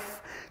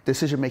life,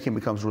 decision making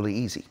becomes really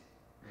easy.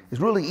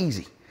 It's really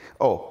easy.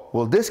 Oh,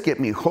 will this get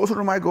me closer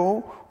to my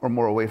goal or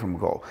more away from the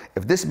goal?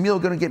 If this meal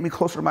is gonna get me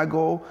closer to my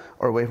goal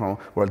or away from it,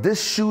 will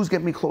this shoes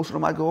get me closer to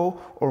my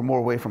goal or more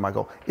away from my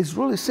goal? It's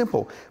really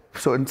simple.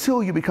 So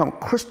until you become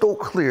crystal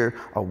clear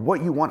of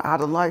what you want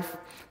out of life,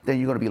 then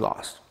you're gonna be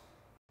lost.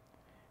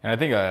 And I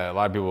think a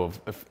lot of people,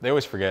 they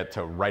always forget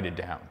to write it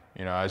down.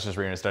 I was just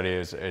reading a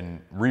study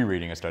and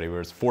rereading a study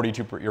where it's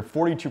you're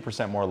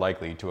 42% more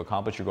likely to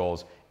accomplish your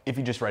goals if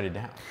you just write it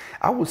down.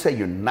 I would say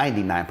you're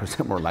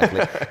 99% more likely,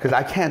 because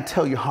I can't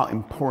tell you how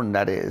important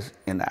that is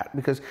in that.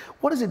 Because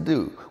what does it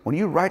do? When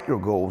you write your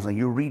goals and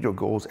you read your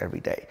goals every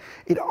day,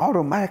 it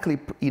automatically,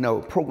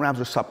 programs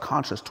your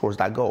subconscious towards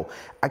that goal.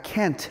 I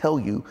can tell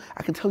you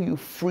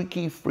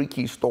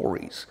freaky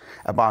stories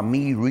about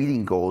me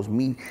reading goals,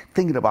 me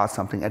thinking about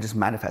something and just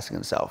manifesting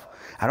itself.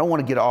 I don't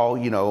want to get all,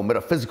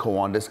 metaphysical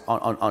on this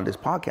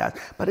podcast,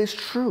 but it's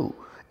true.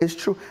 It's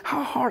true.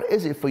 How hard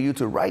is it for you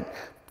to write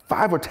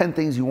 5 or 10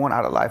 things you want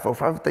out of life, or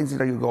 5 things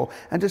that you go,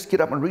 and just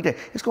get up and read it?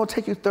 It's going to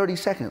take you 30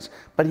 seconds.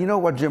 But you know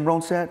what Jim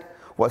Rohn said?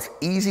 What's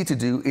easy to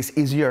do is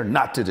easier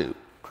not to do.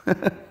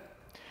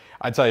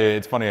 I tell you,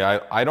 it's funny,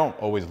 I don't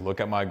always look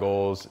at my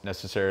goals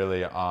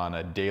necessarily on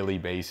a daily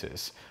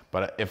basis,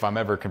 but if I'm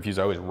ever confused,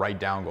 I always write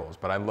down goals.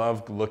 But I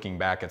love looking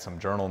back at some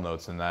journal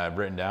notes and that I've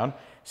written down,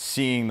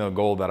 seeing the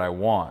goal that I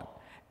want.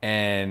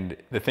 And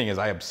the thing is,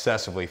 I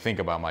obsessively think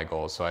about my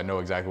goals, so I know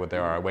exactly what they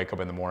are. I wake up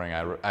in the morning,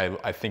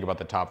 I think about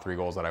the top 3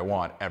 goals that I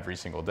want every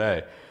single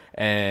day.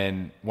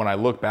 And when I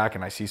look back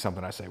and I see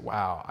something, I say,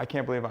 wow, I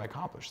can't believe I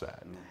accomplished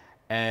that.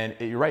 And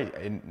you're right,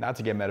 and not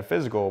to get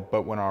metaphysical,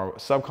 but when our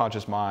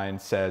subconscious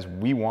mind says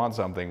we want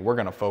something, we're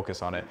gonna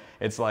focus on it.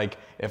 It's like,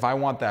 if I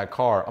want that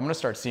car, I'm gonna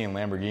start seeing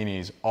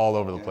Lamborghinis all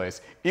over the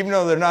place. Even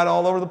though they're not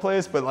all over the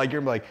place, but like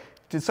you're like,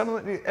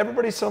 did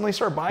everybody suddenly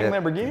start buying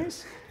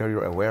Lamborghinis?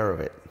 You're aware of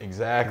it.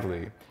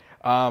 Exactly.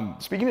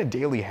 Speaking of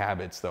daily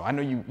habits, though, I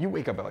know you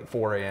wake up at like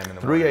 4 a.m. in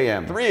the 3 morning.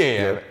 a.m. 3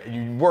 a.m. Yeah.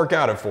 You work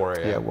out at 4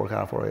 a.m. Yeah, work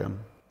out at 4 a.m.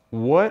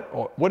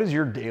 What does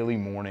your daily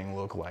morning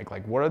look like?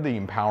 Like, what are the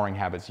empowering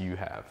habits you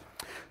have?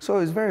 So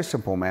it's very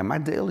simple, man. My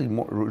daily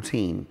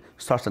routine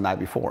starts the night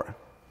before.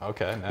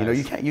 Okay, nice. You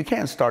know, you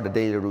can't start a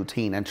daily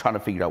routine and try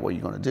to figure out what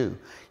you're gonna do.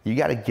 You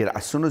gotta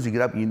as soon as you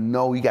get up, you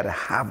gotta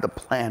have the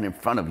plan in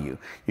front of you.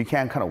 You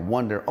can't kind of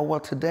wonder, oh, well,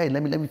 today,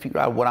 let me figure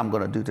out what I'm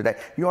gonna do today.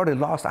 You already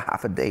lost a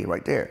half a day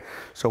right there.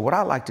 So what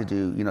I like to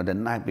do, the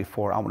night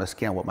before, I wanna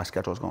scan what my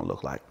schedule is gonna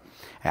look like.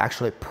 I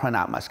actually print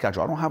out my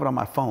schedule. I don't have it on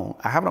my phone.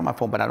 I have it on my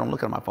phone, but I don't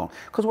look at my phone.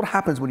 Because what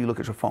happens when you look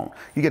at your phone?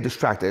 You get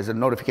distracted. As a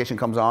notification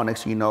comes on,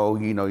 next thing you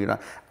know.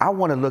 I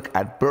wanna look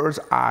at bird's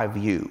eye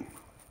view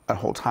the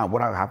whole time,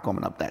 what I have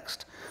coming up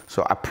next.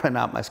 So I print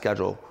out my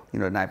schedule,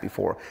 the night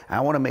before. And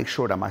I want to make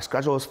sure that my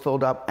schedule is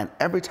filled up, and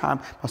every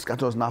time my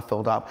schedule is not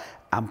filled up,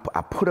 I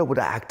put it with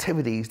the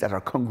activities that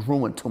are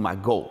congruent to my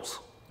goals.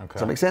 Okay.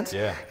 Does that make sense?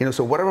 Yeah.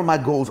 So whatever my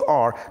goals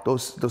are,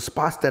 those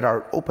spots that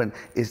are open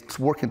is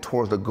working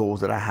towards the goals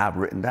that I have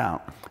written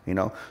down.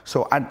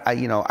 So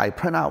I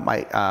print out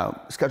my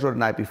schedule the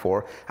night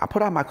before. I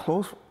put out my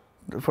clothes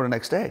for the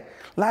next day.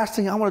 Last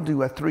thing I want to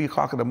do at 3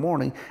 o'clock in the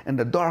morning in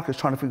the dark is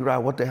trying to figure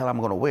out what the hell I'm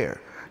going to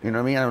wear. You know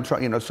what I mean? I'm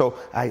trying, so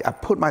I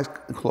put my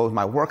clothes,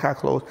 my workout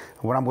clothes,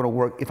 what I'm going to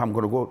work, if I'm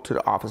going to go to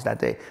the office that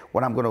day,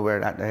 what I'm going to wear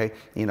that day.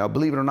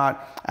 Believe it or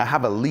not, I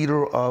have a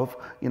liter of,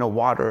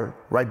 water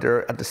right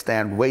there at the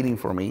stand waiting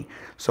for me.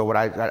 So what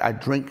I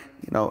drink,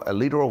 a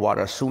liter of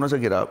water as soon as I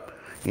get up,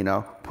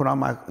 put on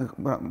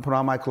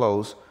my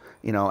clothes,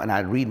 and I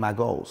read my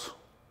goals.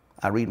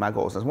 I read my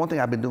goals. That's one thing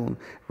I've been doing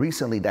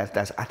recently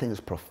that's I think is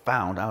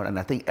profound, and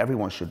I think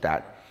everyone should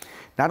that.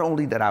 Not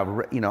only that I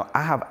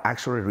have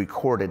actually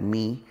recorded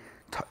me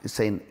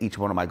saying each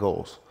one of my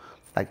goals.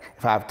 Like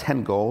if I have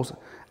 10 goals,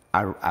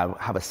 I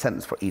have a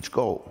sentence for each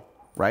goal,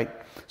 right?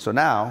 So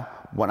now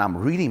when I'm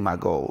reading my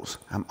goals,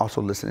 I'm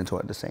also listening to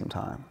it at the same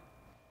time.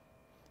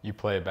 You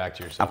play it back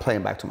to yourself. I'm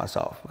playing back to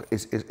myself.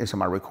 It's in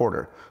my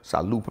recorder. So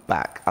I loop it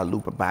back, I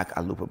loop it back,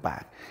 I loop it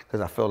back.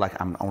 Because I feel like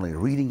I'm only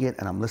reading it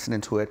and I'm listening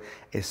to it.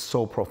 It's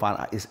so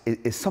profound.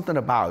 It's something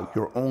about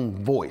your own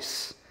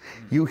voice.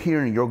 You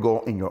hearing your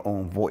goal in your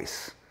own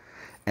voice.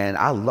 And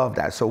I love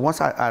that. So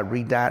once I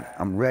read that,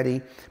 I'm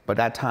ready. But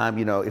that time,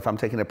 if I'm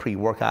taking a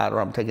pre-workout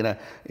or I'm taking a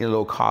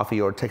little coffee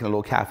or taking a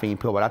little caffeine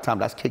pill, by that time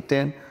that's kicked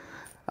in,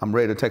 I'm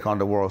ready to take on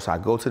the world. So I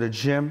go to the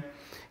gym,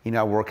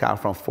 I work out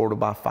from 4 to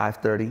about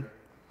 5:30.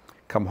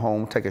 Come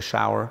home, take a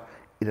shower,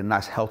 eat a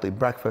nice healthy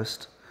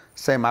breakfast,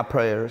 say my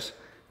prayers,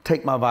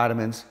 take my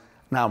vitamins.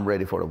 Now I'm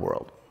ready for the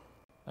world.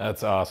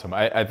 That's awesome.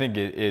 I think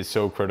it is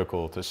so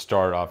critical to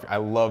start off. I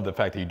love the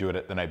fact that you do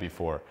it the night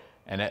before.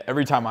 And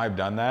every time I've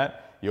done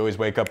that, you always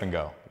wake up and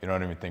go. You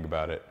don't even think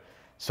about it.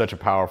 Such a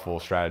powerful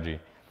strategy.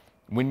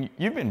 When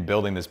you've been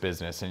building this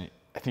business, and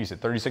I think you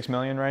said 36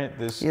 million, right?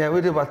 Yeah, we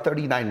did about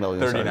 39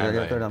 million. 39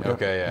 million.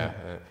 Okay,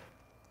 yeah.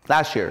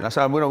 Last year. That's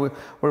how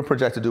we're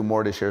projected to do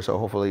more this year, so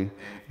hopefully,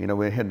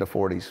 we're hitting the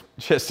 40s.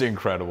 Just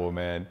incredible,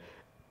 man.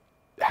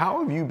 How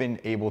have you been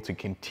able to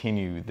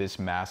continue this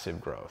massive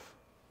growth?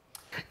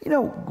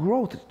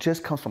 Growth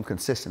just comes from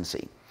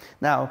consistency.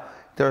 Now,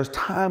 there's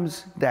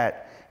times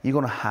that you're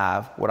gonna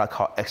have what I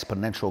call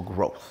exponential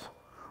growth,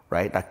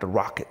 right? Like the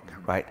rocket,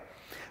 right?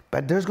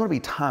 But there's going to be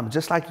times,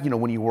 just like,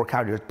 when you work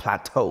out, your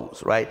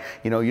plateaus, right?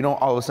 You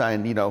don't all of a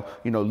sudden,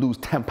 lose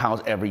 10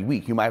 pounds every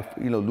week. You might,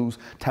 lose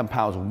 10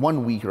 pounds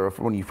 1 week or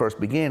when you first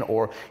begin,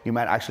 or you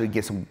might actually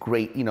get some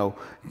great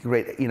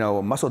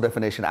muscle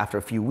definition after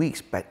a few weeks,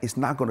 but it's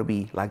not going to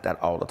be like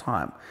that all the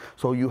time.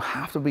 So you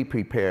have to be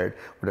prepared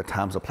for the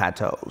times of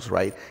plateaus,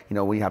 right?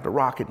 When you have the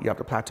rocket, you have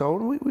the plateau.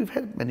 We've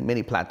hit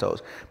many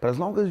plateaus, but as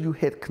long as you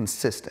hit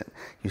consistent,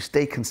 you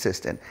stay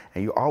consistent,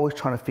 and you're always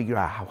trying to figure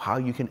out how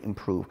you can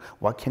improve,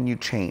 what can you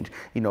change,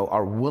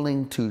 are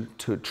willing to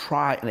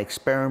try and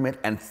experiment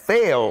and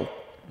fail,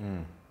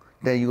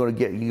 then you're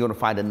gonna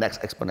find the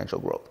next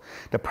exponential growth.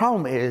 The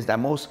problem is that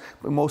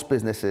most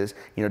businesses,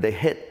 they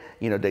hit,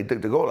 they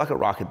go like a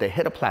rocket, they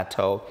hit a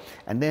plateau,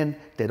 and then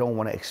they don't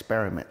want to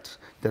experiment.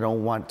 They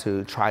don't want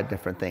to try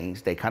different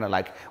things. They kind of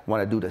like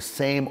want to do the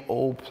same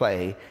old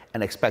play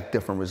and expect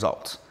different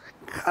results.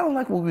 Kind of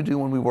like what we do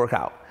when we work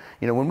out.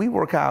 When we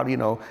work out,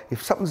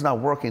 if something's not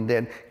working,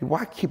 then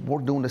why keep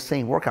doing the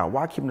same workout?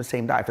 Why keep the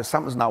same diet? If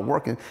something's not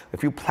working,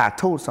 if you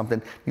plateaued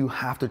something, you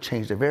have to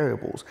change the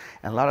variables.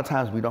 And a lot of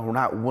times we're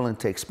not willing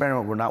to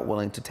experiment, we're not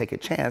willing to take a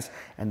chance,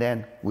 and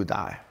then we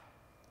die.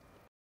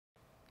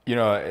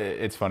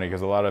 It's funny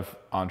because a lot of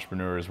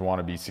entrepreneurs want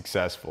to be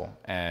successful.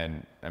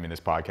 And I mean, this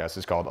podcast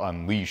is called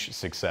Unleash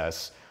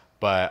Success,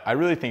 but I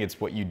really think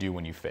it's what you do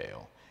when you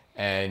fail.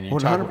 And you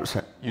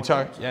 100%.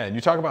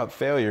 You talk about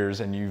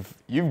failures, and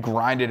you've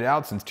grinded it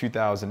out since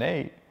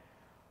 2008.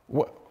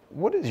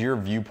 What is your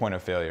viewpoint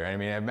of failure? I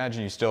mean, I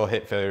imagine you still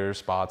hit failure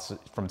spots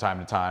from time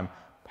to time.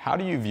 How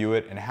do you view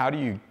it, and how do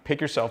you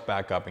pick yourself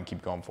back up and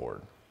keep going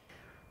forward?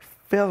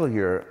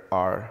 Failure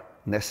are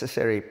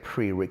necessary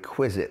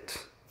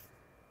prerequisite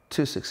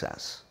to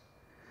success.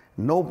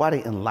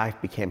 Nobody in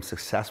life became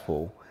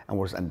successful and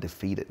was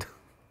undefeated.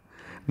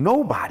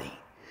 Nobody.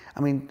 I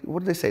mean, what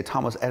did they say?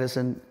 Thomas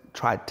Edison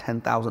tried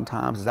 10,000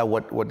 times. Is that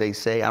what they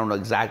say? I don't know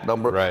the exact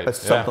number, right. but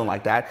something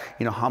like that.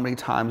 You know, how many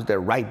times their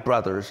Wright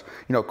brothers,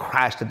 you know,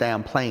 crashed the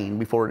damn plane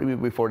before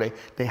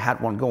they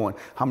had one going?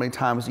 How many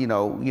times,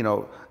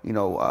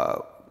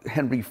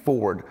 Henry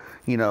Ford,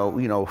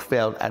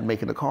 failed at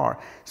making a car?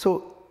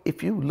 So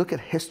if you look at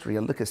history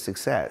and look at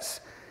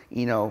success,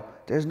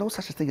 there's no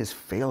such a thing as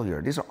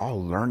failure. These are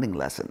all learning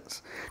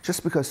lessons.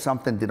 Just because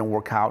something didn't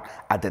work out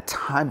at the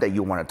time that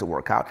you wanted to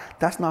work out,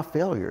 that's not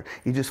failure.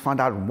 You just found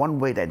out one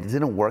way that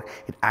didn't work.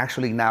 It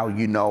actually now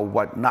you know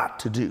what not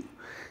to do.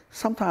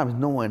 Sometimes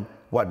knowing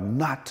what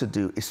not to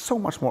do is so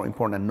much more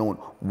important than knowing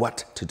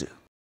what to do.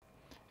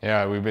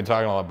 Yeah, we've been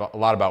talking a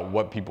lot about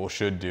what people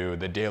should do,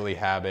 the daily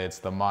habits,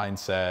 the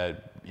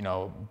mindset,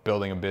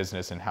 building a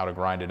business and how to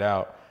grind it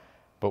out.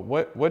 But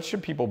what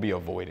should people be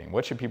avoiding?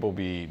 What should people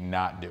be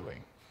not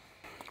doing?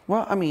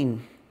 Well, I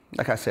mean,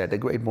 like I said, the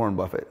great Warren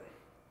Buffett,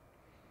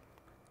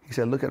 he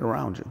said, look at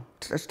around you.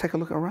 Let's take a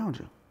look around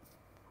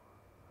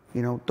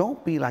you.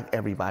 Don't be like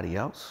everybody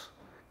else.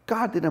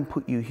 God didn't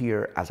put you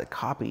here as a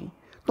copy.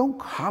 Don't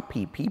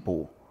copy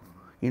people.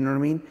 You know what I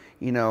mean?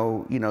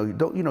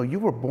 You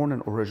were born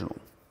an original.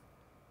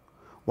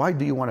 Why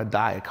do you want to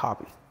die a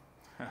copy?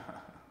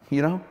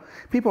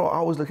 People are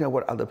always looking at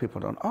what other people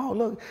are doing. Oh,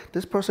 look,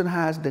 this person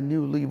has the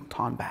new Louis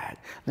Vuitton bag.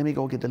 Let me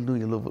go get the Louis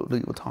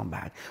Vuitton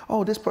bag.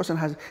 Oh, this person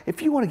has,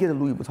 if you want to get a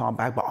Louis Vuitton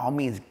bag, by all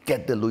means,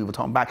 get the Louis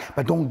Vuitton bag,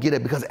 but don't get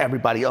it because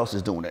everybody else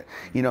is doing it.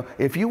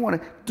 If you want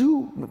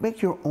to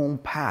make your own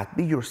path,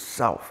 be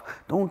yourself.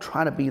 Don't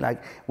try to be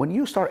like, when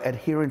you start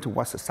adhering to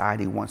what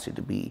society wants you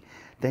to be,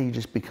 then you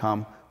just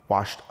become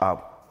washed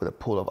up with a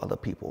pool of other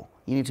people.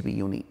 You need to be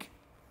unique.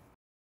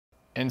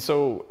 And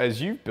so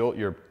as you've built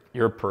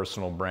your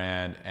personal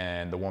brand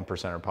and the One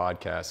Percenter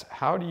podcast,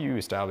 how do you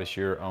establish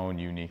your own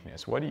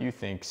uniqueness? What do you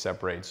think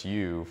separates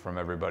you from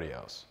everybody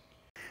else?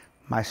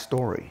 My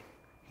story.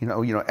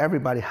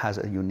 Everybody has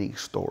a unique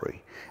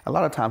story. A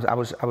lot of times I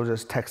was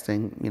just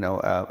texting,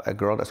 a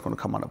girl that's going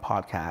to come on the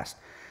podcast,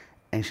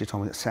 and she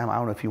told me, Sam, I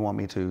don't know if you want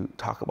me to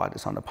talk about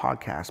this on the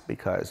podcast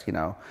because,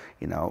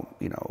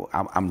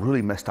 I'm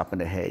really messed up in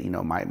the head.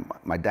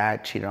 My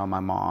dad cheated on my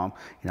mom.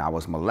 I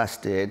was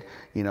molested.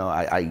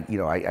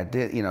 I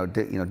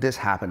did, this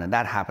happened and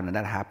that happened and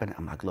that happened.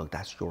 I'm like, look,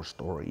 that's your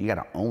story. You got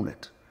to own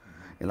it.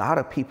 A lot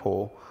of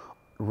people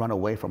run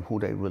away from who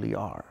they really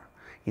are,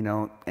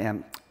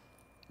 and,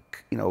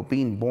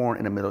 being born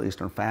in a Middle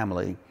Eastern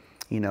family,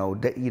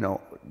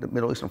 the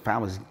Middle Eastern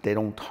families, they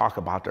don't talk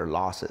about their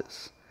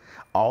losses.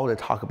 All they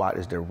talk about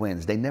is their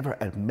wins. They never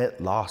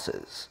admit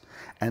losses.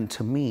 And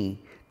to me,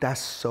 that's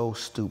so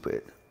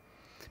stupid.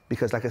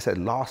 Because like I said,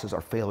 losses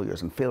are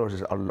failures and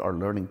failures are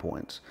learning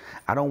points.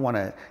 I don't want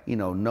to,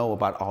 know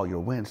about all your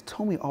wins.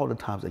 Tell me all the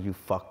times that you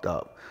fucked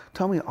up.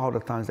 Tell me all the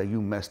times that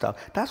you messed up.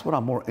 That's what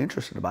I'm more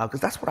interested about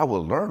because that's what I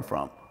will learn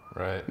from.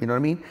 Right. You know what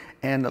I mean?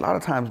 And a lot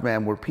of times,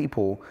 man, where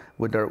people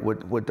with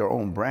their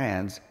own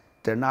brands,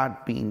 they're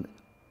not being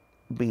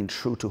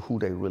true to who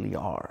they really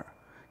are.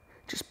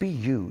 Just be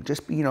you.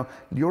 Just be,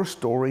 your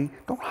story.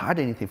 Don't hide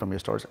anything from your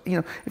stories.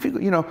 If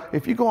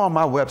you go on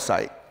my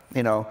website,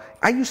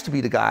 I used to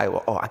be the guy.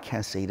 Well, I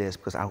can't say this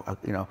because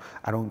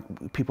I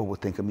don't. People will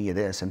think of me as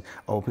this, and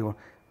people.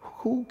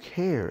 Who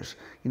cares?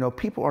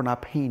 People are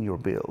not paying your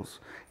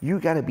bills. You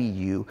got to be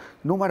you.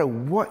 No matter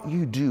what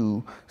you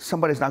do,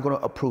 somebody's not going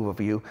to approve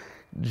of you.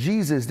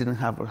 Jesus didn't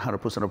have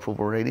 100%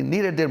 approval rating.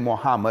 Neither did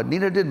Muhammad.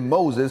 Neither did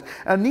Moses,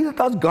 and neither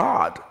does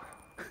God.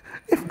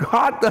 If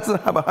God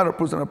doesn't have 100%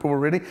 approval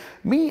rating,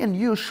 me and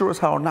you sure as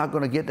hell are not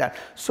going to get that.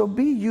 So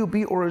be you,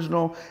 be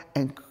original,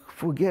 and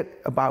forget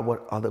about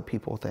what other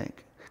people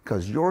think.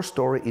 Because your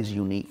story is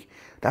unique.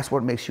 That's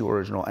what makes you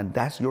original, and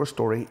your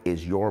story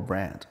is your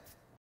brand.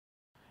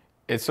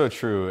 It's so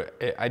true.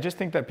 I just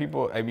think that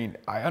people,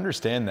 I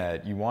understand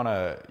that you want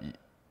to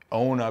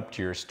own up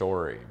to your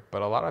story,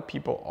 but a lot of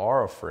people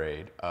are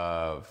afraid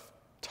of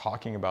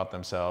talking about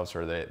themselves,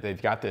 or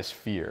they've got this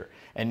fear.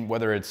 And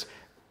whether it's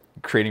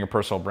creating a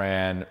personal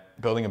brand,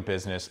 building a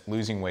business,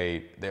 losing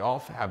weight, they all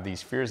have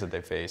these fears that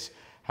they face.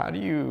 How do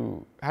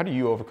you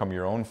overcome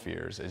your own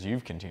fears as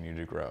you've continued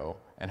to grow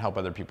and help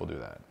other people do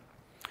that?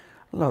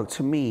 Look,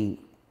 to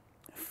me,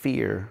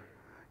 fear,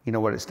 you know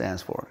what it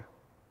stands for?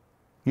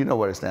 You know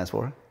what it stands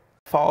for?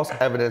 False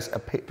evidence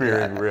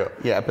appearing real.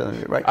 Yeah,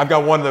 appearing right. I've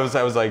got one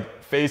that was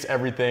like face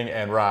everything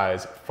and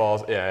rise.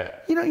 False. Yeah.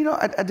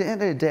 At the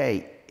end of the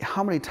day,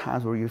 how many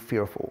times were you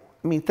fearful?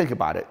 Think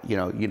about it.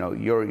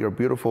 Your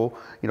beautiful,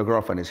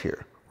 girlfriend is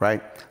here,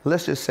 right?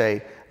 Let's just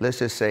say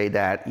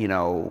that,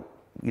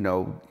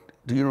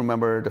 do you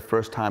remember the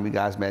first time you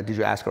guys met? Did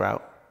you ask her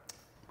out?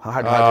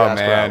 How'd you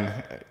ask her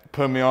out?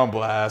 Put me on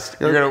blast.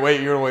 You're gonna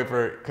wait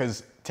for it,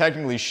 because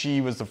technically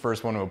she was the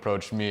first one who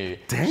approached me.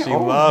 Damn, she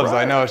loves.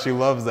 right. I know she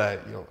loves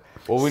that.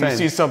 Well, when you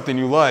see something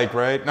you like,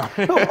 right? No.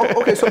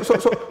 Okay. So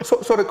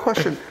the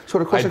question.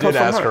 I did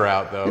ask her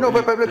out though.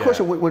 But the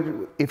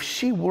question, if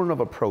she wouldn't have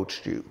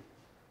approached you,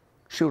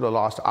 she would have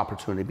lost the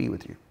opportunity to be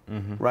with you,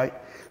 right?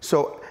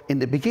 So in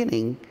the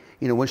beginning,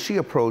 you know, when she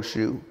approached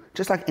you,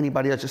 just like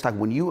anybody else, just like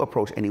when you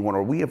approach anyone,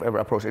 or we have ever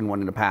approached anyone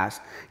in the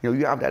past, you know,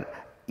 you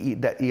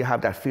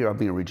have that fear of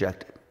being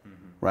rejected,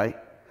 right?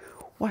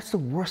 What's the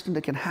worst thing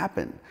that can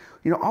happen?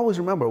 You know, always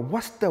remember,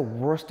 what's the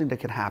worst thing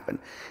that can happen?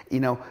 You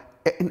know,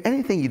 in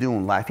anything you do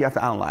in life, you have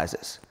to analyze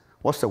this.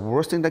 What's the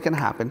worst thing that can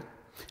happen?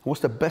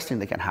 What's the best thing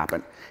that can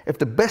happen? If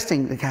the best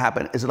thing that can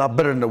happen is a lot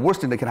better than the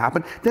worst thing that can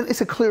happen, then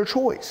it's a clear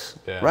choice,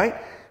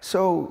 right?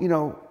 So, you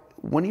know,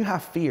 when you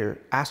have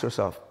fear, ask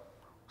yourself,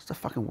 what's the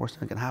fucking worst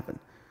thing that can happen?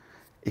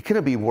 It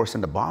couldn't be worse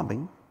than the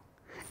bombing.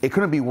 It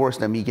couldn't be worse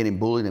than me getting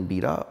bullied and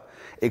beat up.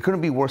 It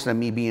couldn't be worse than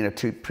me being a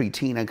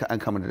preteen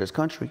and coming to this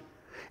country.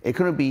 It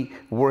couldn't be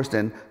worse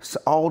than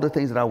all the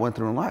things that I went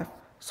through in life.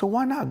 So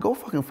why not? Go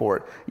fucking for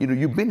it. You know,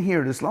 you've been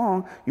here this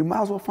long, you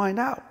might as well find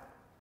out.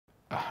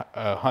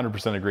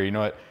 100% agree. You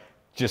know what?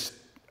 Just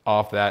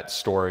off that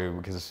story,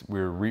 because we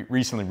were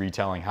recently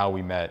retelling how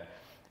we met,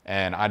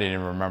 and I didn't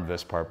even remember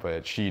this part,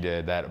 but she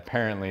did, that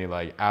apparently,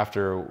 like,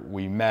 after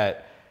we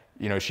met,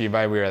 you know, she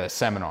invited me to that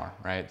seminar,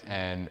 right?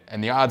 And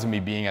the odds of me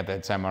being at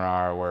that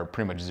seminar were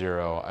pretty much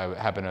zero. I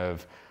happened to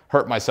have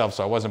hurt myself,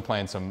 so I wasn't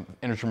playing some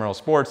intramural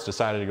sports,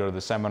 decided to go to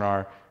the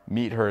seminar,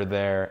 meet her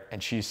there,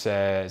 and she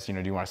says, you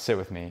know, do you want to sit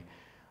with me?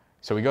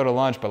 So we go to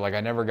lunch, but like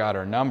I never got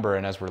her number,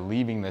 and as we're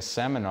leaving this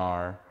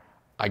seminar,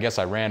 I guess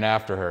I ran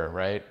after her,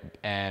 right?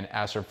 And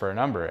asked her for a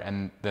number,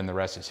 and then the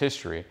rest is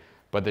history.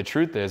 But the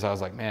truth is, I was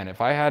like, man,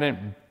 if I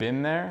hadn't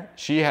been there,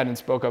 she hadn't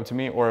spoke up to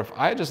me, or if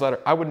I had just let her,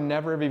 I would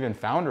never have even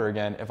found her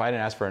again if I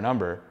didn't ask for a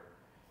number.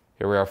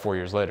 Here we are 4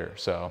 years later,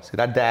 so. See,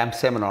 that damn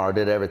seminar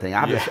did everything.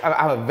 I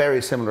have a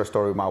very similar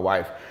story with my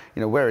wife,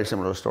 you know, very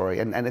similar story.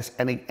 And it's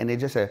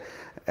just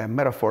a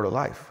metaphor to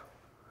life.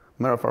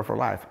 Metaphor for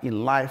life.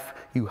 In life,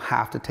 you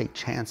have to take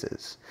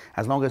chances.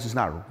 As long as it's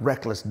not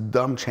reckless,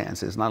 dumb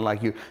chances. It's not like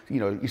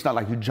it's not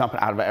like you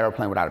jumping out of an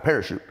airplane without a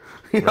parachute.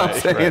 You know what I'm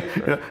saying? Right.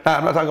 You know,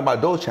 I'm not talking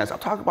about those chances. I'm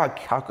talking about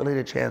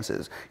calculated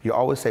chances. You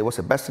always say, what's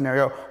the best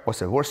scenario? What's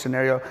the worst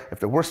scenario? If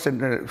the worst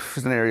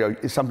scenario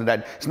is something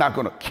that's not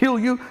going to kill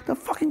you, then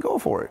fucking go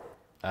for it.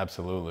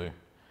 Absolutely.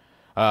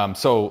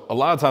 So a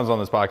lot of times on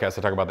this podcast,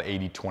 I talk about the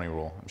 80-20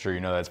 rule. I'm sure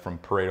you know that's from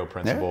Pareto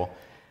principle. Yeah.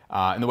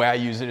 And the way I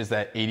use it is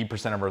that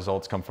 80% of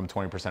results come from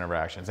 20% of our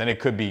actions. And it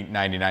could be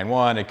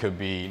 99-1, it could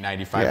be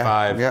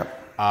 95-5.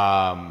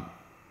 Yeah.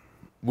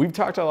 We've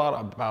talked a lot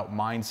about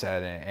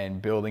mindset and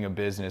building a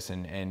business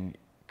and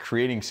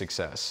creating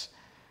success.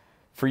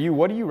 For you,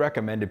 what do you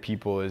recommend to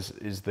people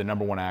is the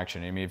number one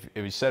action? I mean,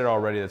 if you said it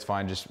already, that's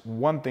fine. Just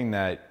one thing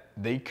that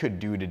they could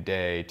do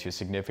today to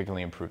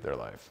significantly improve their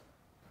life.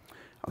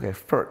 Okay,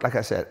 first, like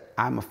I said,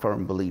 I'm a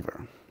firm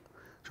believer.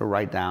 So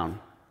write down,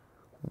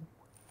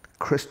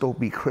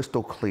 be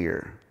crystal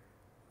clear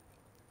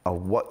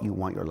of what you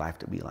want your life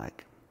to be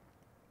like.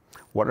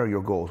 What are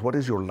your goals? What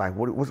is your life?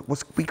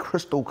 Be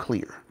crystal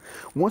clear.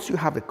 Once you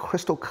have the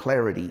crystal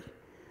clarity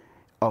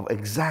of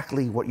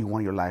exactly what you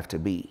want your life to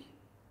be,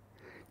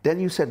 then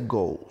you set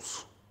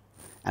goals.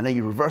 And then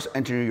you reverse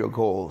engineer your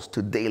goals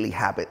to daily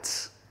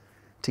habits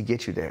to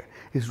get you there.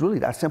 It's really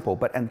that simple.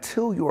 But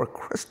until you are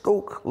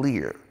crystal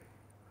clear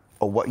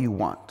of what you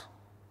want,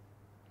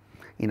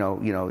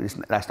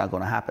 that's not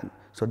going to happen.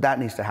 So that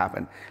needs to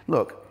happen.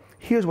 Look,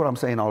 here's what I'm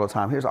saying all the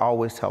time. Here's what I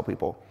always tell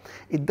people.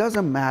 It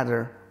doesn't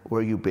matter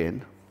where you've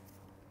been.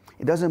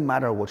 It doesn't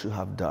matter what you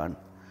have done.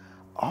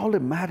 All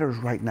that matters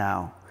right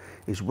now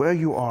is where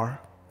you are,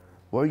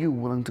 where you're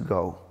willing to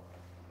go,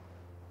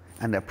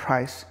 and the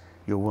price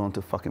you're willing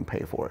to fucking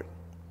pay for it.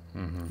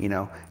 Mm-hmm. You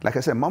know, like I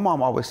said, my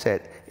mom always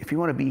said, if you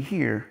want to be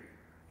here,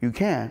 you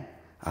can,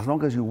 as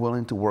long as you're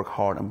willing to work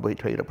hard and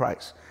pay the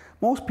price.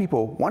 Most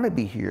people want to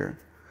be here,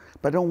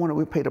 but don't want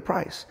to pay the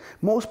price.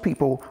 Most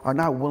people are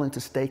not willing to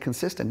stay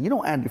consistent. You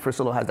know, Andy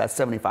Frisolo has that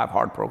 75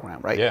 hard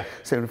program, right? Yeah.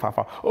 75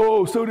 hard.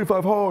 Oh,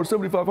 75 hard,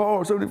 75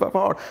 hard, 75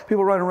 hard.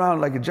 People running around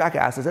like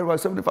jackasses.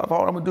 Everybody's 75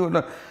 hard, I'm going to do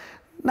it.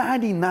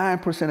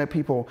 99% of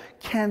people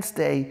can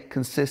stay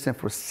consistent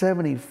for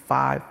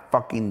 75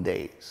 fucking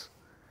days.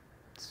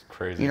 It's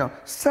crazy. You know,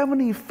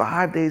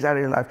 75 days out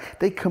of your life.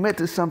 They commit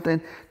to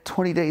something,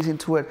 20 days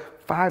into it,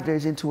 5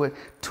 days into it,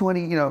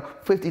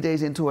 50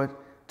 days into it.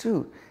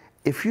 Dude,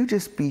 if you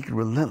just be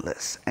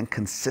relentless and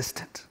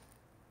consistent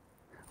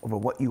over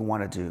what you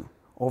want to do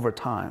over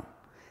time,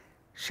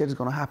 shit is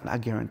going to happen. I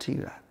guarantee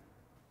you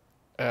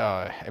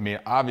that. I mean,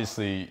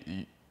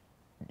 obviously,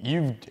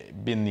 you've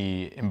been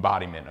the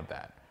embodiment of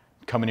that.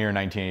 Coming here in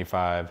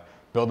 1985,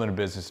 building a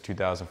business in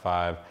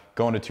 2005,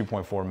 going to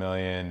 2.4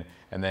 million,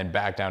 and then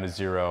back down to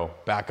zero,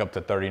 back up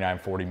to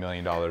 $39-40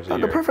 million a year.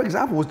 The perfect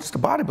example was just the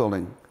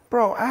bodybuilding.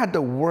 Bro, I had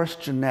the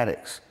worst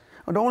genetics.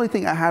 The only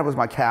thing I had was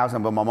my calves,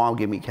 but my mom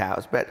gave me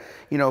calves. But,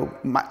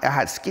 I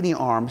had skinny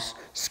arms,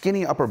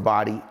 skinny upper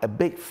body, a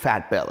big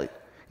fat belly.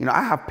 You know,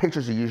 I have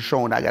pictures of you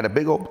showing I got a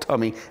big old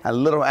tummy and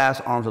little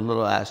ass arms and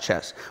little ass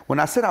chest. When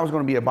I said I was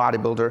going to be a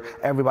bodybuilder,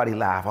 everybody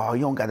laughed. Oh,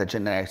 you don't got the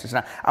genetics.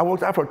 I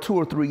worked out for 2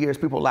 or 3 years.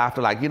 People laughed.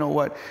 They're like, you know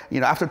what? You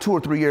know, after 2 or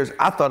 3 years,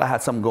 I thought I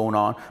had something going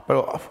on,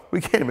 but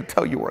we can't even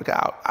tell you work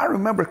out. I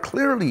remember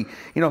clearly,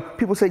 you know,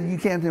 people say you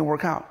can't even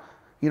work out,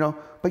 you know,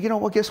 but you know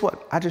what? Guess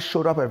what? I just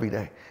showed up every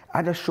day.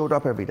 I just showed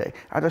up every day.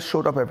 I just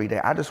showed up every day.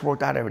 I just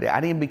worked out every day.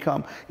 I didn't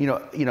become,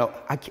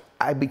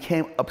 I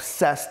became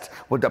obsessed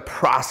with the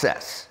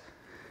process.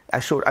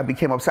 I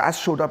became obsessed. I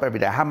showed up every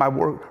day. I had my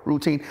work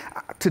routine.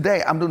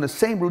 Today, I'm doing the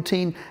same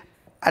routine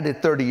I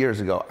did 30 years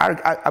ago.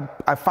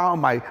 I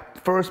found my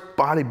first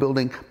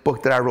bodybuilding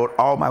book that I wrote,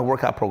 all my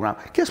workout program.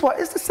 Guess what?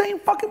 It's the same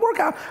fucking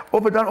workout.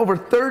 Done over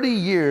 30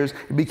 years,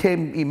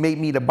 it made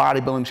me the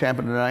bodybuilding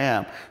champion that I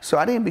am. So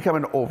I didn't become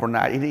an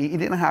overnight. It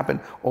didn't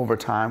happen over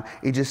time.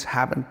 It just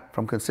happened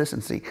from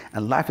consistency.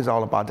 And life is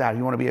all about that.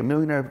 You want to be a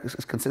millionaire,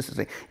 it's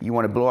consistency. You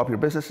want to blow up your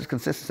business, it's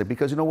consistency.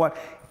 Because you know what?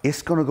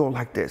 It's going to go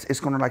like this. It's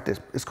going to like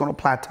this. It's going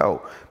to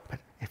plateau. But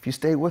if you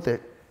stay with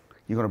it,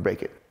 you're going to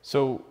break it.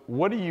 So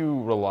what do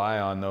you rely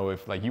on though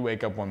if like you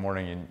wake up one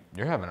morning and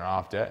you're having an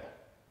off day?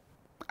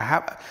 I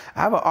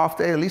have an off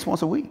day at least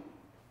once a week.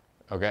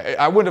 Okay,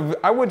 I wouldn't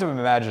have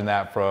imagined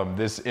that from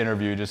this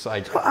interview. Just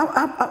like,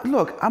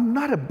 look, I'm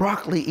not a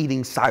broccoli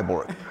eating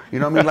cyborg. You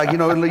know what I mean? Like, you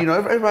know,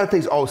 everybody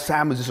thinks, oh,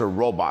 Sam is just a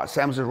robot.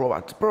 Sam is just a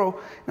robot, bro.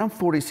 I'm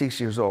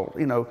 46 years old.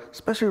 You know,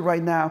 especially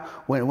right now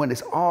when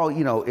it's all,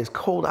 you know, it's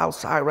cold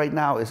outside right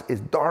now. It's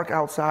dark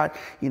outside.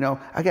 You know,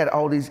 I got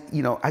all these,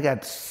 you know, I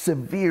got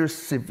severe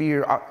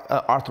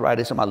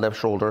arthritis in my left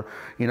shoulder.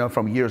 You know,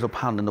 from years of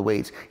pounding the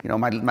weights. You know,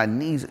 my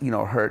knees, you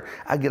know, hurt.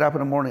 I get up in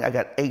the morning, I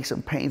got aches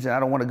and pains, and I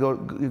don't want to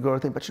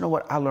go. But you know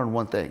what? I learned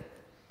one thing.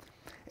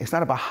 It's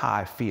not about how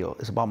I feel.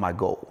 It's about my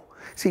goal.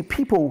 See,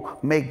 people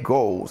make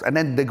goals and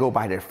then they go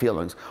by their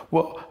feelings.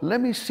 Well, let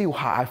me see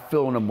how I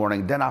feel in the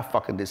morning, then I'll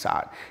fucking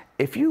decide.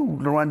 If you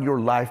run your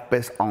life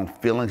based on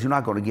feelings, you're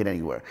not going to get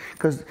anywhere.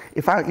 Because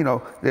if you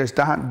know, there's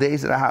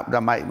days that I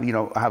might, you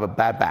know, I have a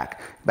bad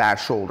back, bad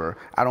shoulder.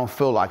 I don't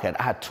feel like it.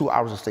 I had 2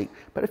 hours of sleep.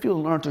 But if you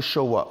learn to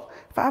show up,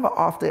 if I have an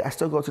off day, I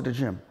still go to the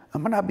gym. I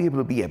might not be able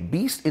to be a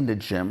beast in the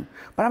gym,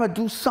 but I'm gonna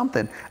do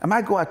something. I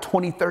might go at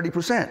 20,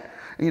 30%.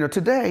 You know,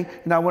 today, you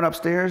know, I went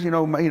upstairs,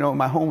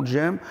 my home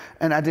gym,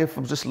 and I did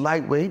just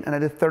lightweight, and I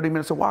did 30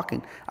 minutes of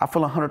walking. I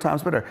feel 100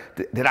 times better.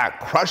 Did I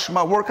crush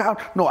my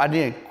workout? No, I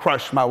didn't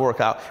crush my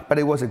workout, but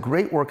it was a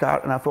great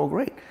workout, and I felt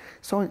great.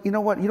 So you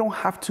know what? You don't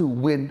have to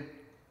win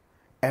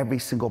every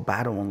single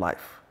battle in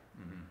life,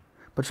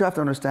 but you have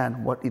to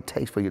understand what it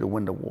takes for you to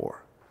win the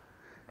war.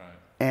 Right.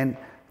 And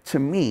to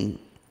me,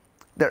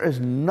 there is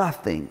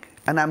nothing,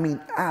 and I mean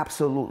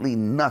absolutely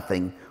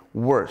nothing,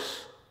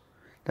 worse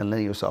than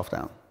letting yourself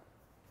down.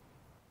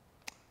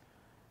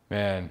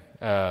 Man,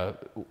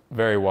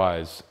 very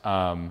wise.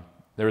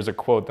 There was a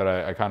quote that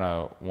I kind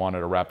of wanted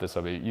to wrap this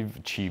up. You've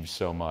achieved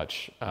so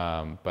much,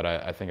 but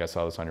I think I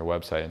saw this on your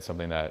website, and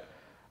something that,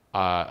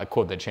 a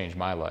quote that changed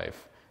my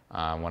life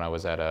when I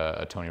was at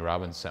a Tony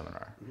Robbins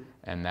seminar,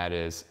 and that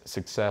is,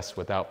 success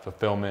without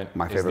fulfillment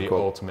is the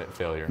ultimate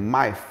failure.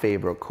 My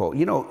favorite quote.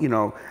 You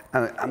know,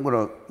 I'm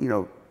gonna, you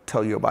know,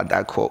 tell you about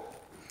that quote.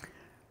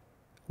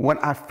 When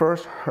I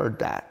first heard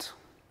that,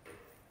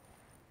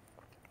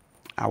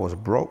 I was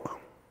broke.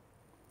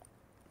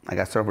 I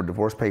got served with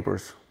divorce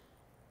papers,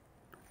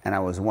 and I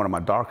was in one of my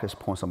darkest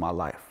points of my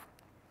life.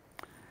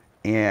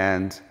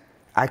 And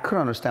I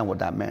couldn't understand what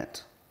that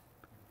meant.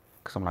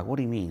 Because I'm like, what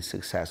do you mean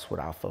success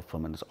without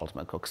fulfillment is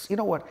ultimate goal? Because you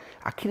know what?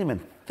 I can't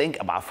even think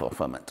about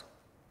fulfillment.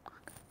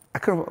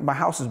 My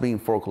house is being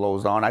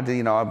foreclosed on. I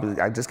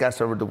just got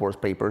served with divorce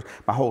papers.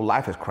 My whole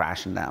life is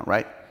crashing down,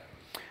 right?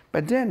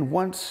 But then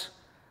once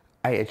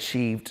I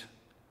achieved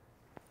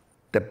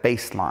the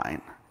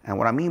baseline, and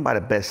what I mean by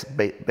the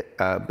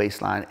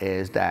baseline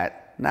is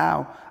that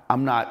now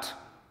I'm not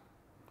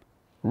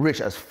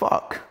rich as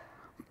fuck,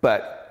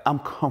 but I'm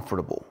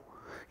comfortable.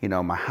 You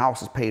know, my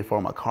house is paid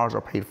for, my cars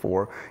are paid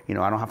for. You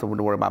know, I don't have to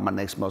worry about my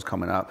next meals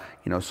coming up.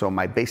 You know, so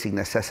my basic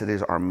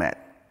necessities are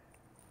met.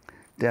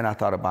 Then I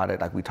thought about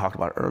it like we talked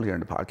about earlier in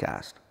the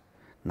podcast.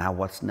 Now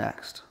what's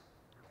next?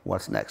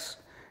 What's next?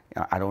 You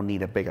know, I don't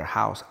need a bigger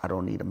house. I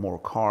don't need more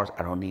cars.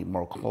 I don't need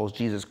more clothes.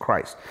 Jesus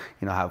Christ.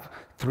 You know, I have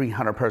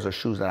 300 pairs of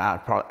shoes that I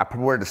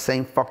wear the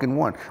same fucking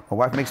one. My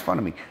wife makes fun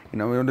of me. You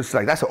know, it's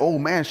like, that's an old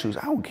man's shoes.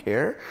 I don't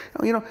care.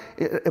 You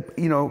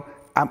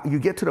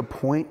get to the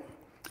point.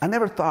 I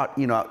never thought,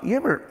 you know, you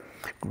ever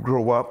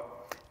grow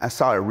up and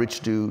saw a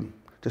rich dude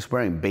just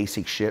wearing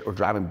basic shit or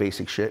driving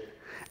basic shit?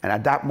 And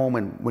at that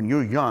moment, when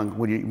you're young,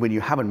 when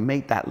you haven't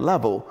made that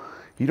level,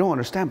 you don't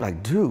understand,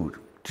 like, dude,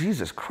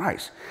 Jesus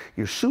Christ,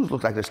 your shoes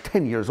look like they're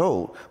 10 years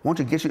old. Won't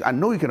you get you, I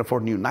know you can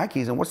afford new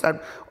Nikes, and what's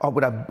that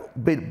with a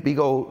big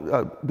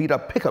old beat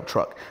up pickup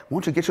truck?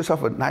 Won't you get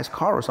yourself a nice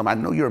car or something?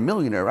 I know you're a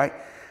millionaire, right?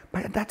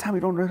 But at that time,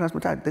 you don't realize my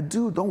time. The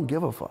dude don't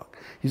give a fuck.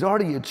 He's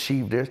already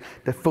achieved this.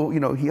 He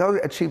already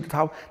achieved the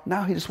top.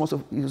 Now he just wants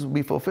to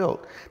be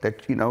fulfilled.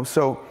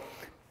 So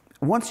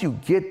once you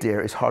get there,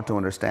 it's hard to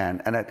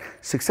understand. And that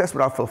success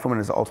without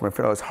fulfillment is the ultimate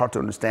failure. It's hard to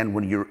understand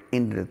when you're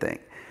into the thing.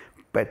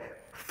 But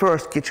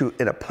first, get you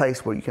in a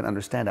place where you can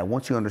understand that.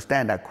 Once you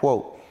understand that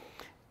quote,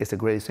 it's the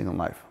greatest thing in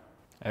life.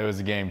 It was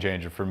a game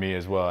changer for me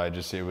as well.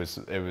 It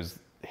was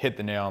hit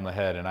the nail on the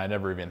head, and I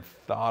never even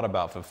thought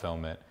about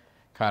fulfillment.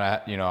 Kind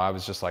of, you know, I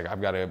was just like,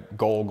 I've got a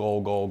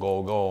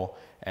goal,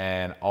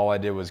 and all I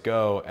did was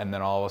go, and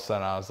then all of a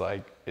sudden I was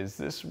like, is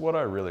this what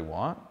I really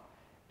want?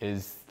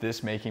 Is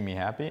this making me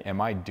happy?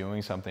 Am I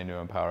doing something to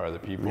empower other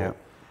people? Yeah.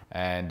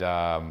 And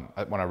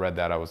when I read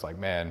that, I was like,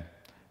 man,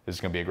 this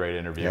is gonna be a great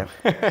interview.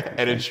 Yeah.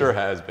 And it sure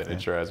has been,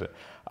 it sure has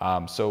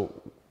been. So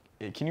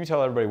can you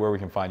tell everybody where we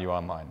can find you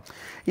online?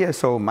 Yeah,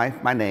 so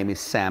my name is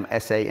Sam,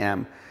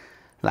 S-A-M.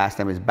 Last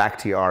name is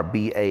Bakhtiar,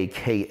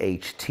 B-A-K-H-T-I-A-R.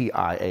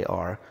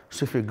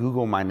 So if you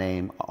Google my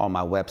name on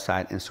my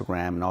website,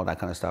 Instagram, and all that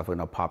kind of stuff, you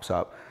know, pops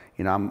up.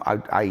 You know,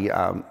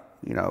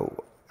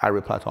 I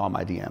reply to all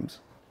my DMs.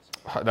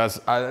 That's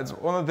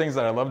one of the things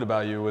that I loved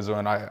about you was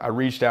when I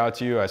reached out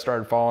to you, I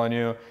started following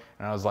you,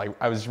 and I was like,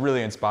 I was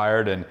really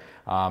inspired, and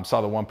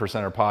saw the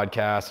 1%er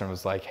podcast, and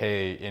was like,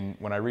 hey, and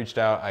when I reached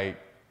out, I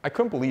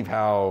couldn't believe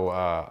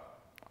how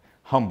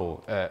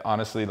humble,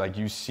 honestly, like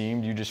you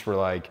seemed. You just were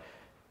like,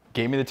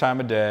 gave me the time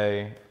of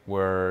day,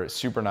 were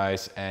super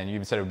nice, and you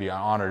even said it would be an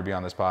honor to be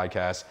on this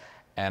podcast.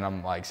 And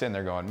I'm like sitting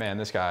there going, man,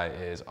 this guy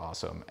is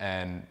awesome.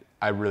 And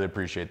I really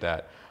appreciate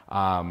that.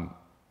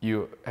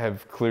 You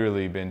have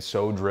clearly been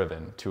so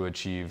driven to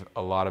achieve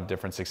a lot of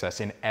different success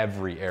in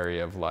every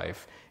area of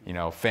life. You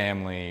know,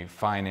 family,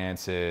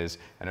 finances,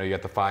 I know you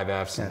got the 5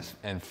 F's, yes,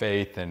 and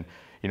faith, and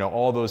you know,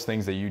 all those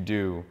things that you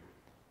do.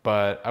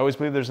 But I always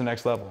believe there's a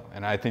next level.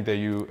 And I think that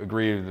you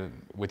agree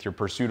with your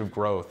pursuit of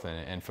growth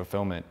and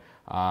fulfillment.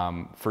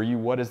 For you,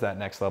 what is that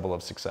next level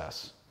of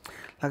success?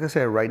 Like I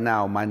said, right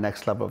now, my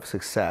next level of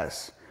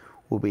success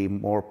will be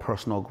more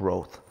personal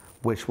growth,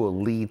 which will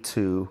lead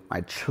to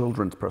my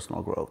children's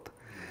personal growth.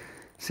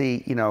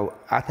 See, you know,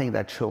 I think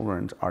that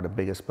children are the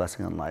biggest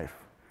blessing in life.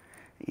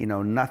 You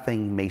know,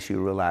 nothing makes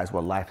you realize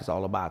what life is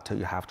all about till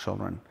you have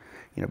children.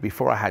 You know,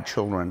 before I had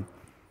children,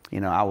 you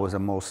know, I was the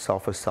most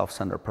selfish,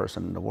 self-centered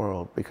person in the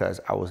world because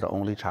I was the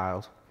only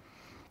child.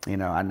 You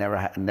know, I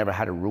never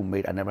had a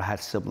roommate. I never had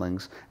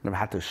siblings. Never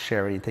had to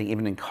share anything.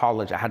 Even in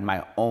college, I had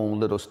my own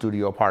little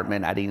studio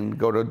apartment. I didn't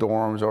go to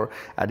dorms, or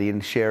I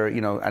didn't share,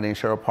 you know, I didn't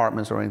share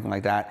apartments or anything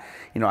like that.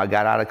 You know, I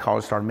got out of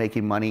college, started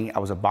making money. I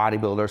was a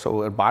bodybuilder.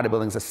 So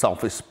bodybuilding is a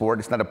selfish sport.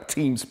 It's not a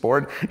team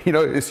sport. You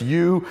know, it's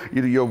you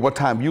know, what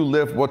time you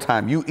lift, what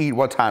time you eat,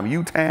 what time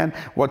you tan,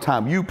 what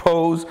time you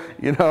pose,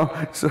 you know.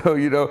 So,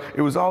 you know,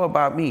 it was all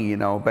about me, you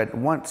know. But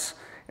once,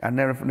 I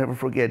never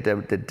forget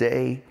the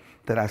day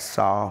that I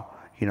saw,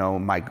 you know,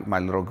 my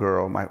little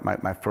girl,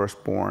 my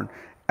firstborn,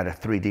 at a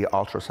 3D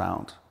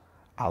ultrasound.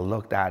 I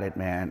looked at it,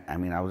 man. I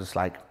mean, I was just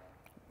like,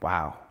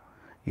 wow,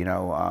 you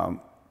know,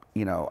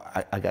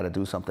 I got to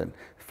do something.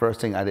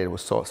 First thing I did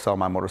was sell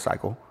my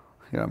motorcycle.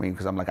 You know what I mean?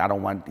 Because I'm like, I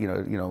don't want, you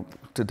know,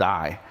 to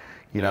die,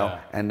 you know.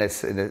 And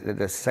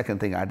the second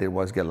thing I did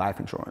was get life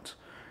insurance.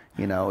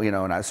 You know,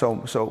 and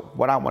so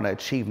what I want to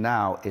achieve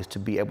now is to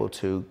be able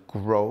to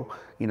grow,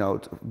 you know,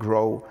 to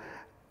grow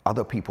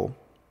other people,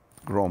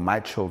 grow my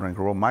children,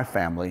 grow my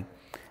family,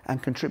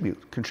 and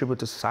contribute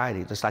to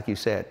society. Just like you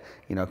said,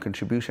 you know,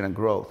 contribution and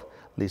growth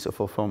leads to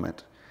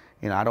fulfillment.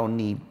 You know, I don't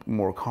need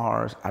more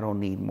cars. I don't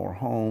need more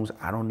homes.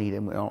 I don't need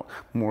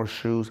more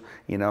shoes.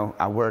 You know,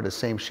 I wear the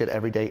same shit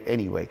every day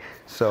anyway.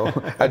 So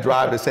I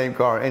drive the same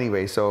car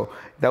anyway. So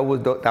that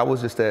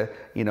was just the,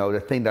 you know, the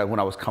thing that when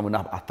I was coming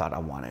up, I thought I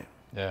wanted.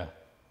 Yeah.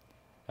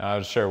 And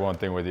I'll just share one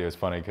thing with you. It's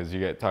funny because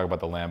you talk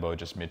about the Lambo,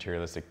 just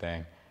materialistic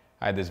thing.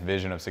 I had this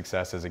vision of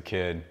success as a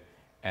kid.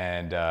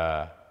 And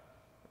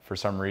for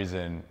some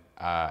reason,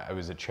 it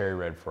was a cherry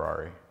red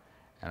Ferrari.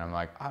 And I'm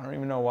like, I don't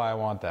even know why I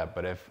want that.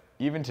 But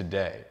even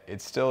today,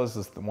 it still is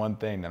this one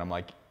thing that I'm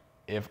like,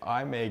 if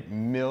I make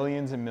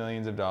millions and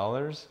millions of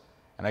dollars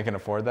and I can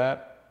afford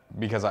that,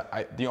 because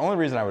the only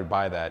reason I would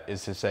buy that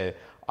is to say,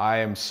 I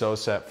am so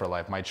set for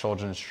life. My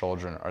children's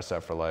children are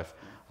set for life.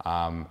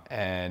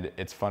 And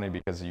it's funny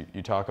because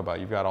you talk about,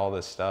 you've got all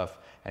this stuff,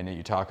 and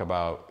you talk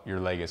about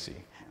your legacy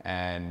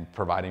and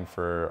providing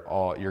for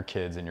all your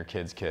kids and your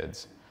kids'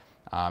 kids.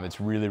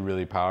 It's really,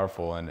 really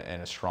powerful and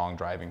a strong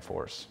driving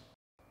force.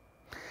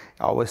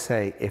 I always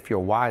say, if your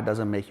why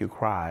doesn't make you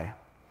cry,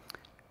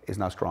 it's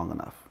not strong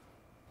enough.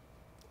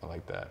 I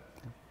like that.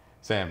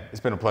 Sam, it's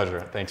been a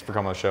pleasure. Thanks for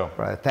coming on the show.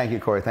 Right. Thank you,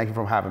 Corey. Thank you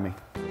for having me.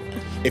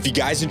 If you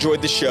guys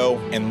enjoyed the show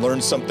and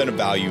learned something of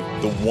value,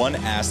 the one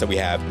ask that we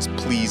have is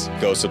please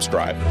go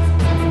subscribe.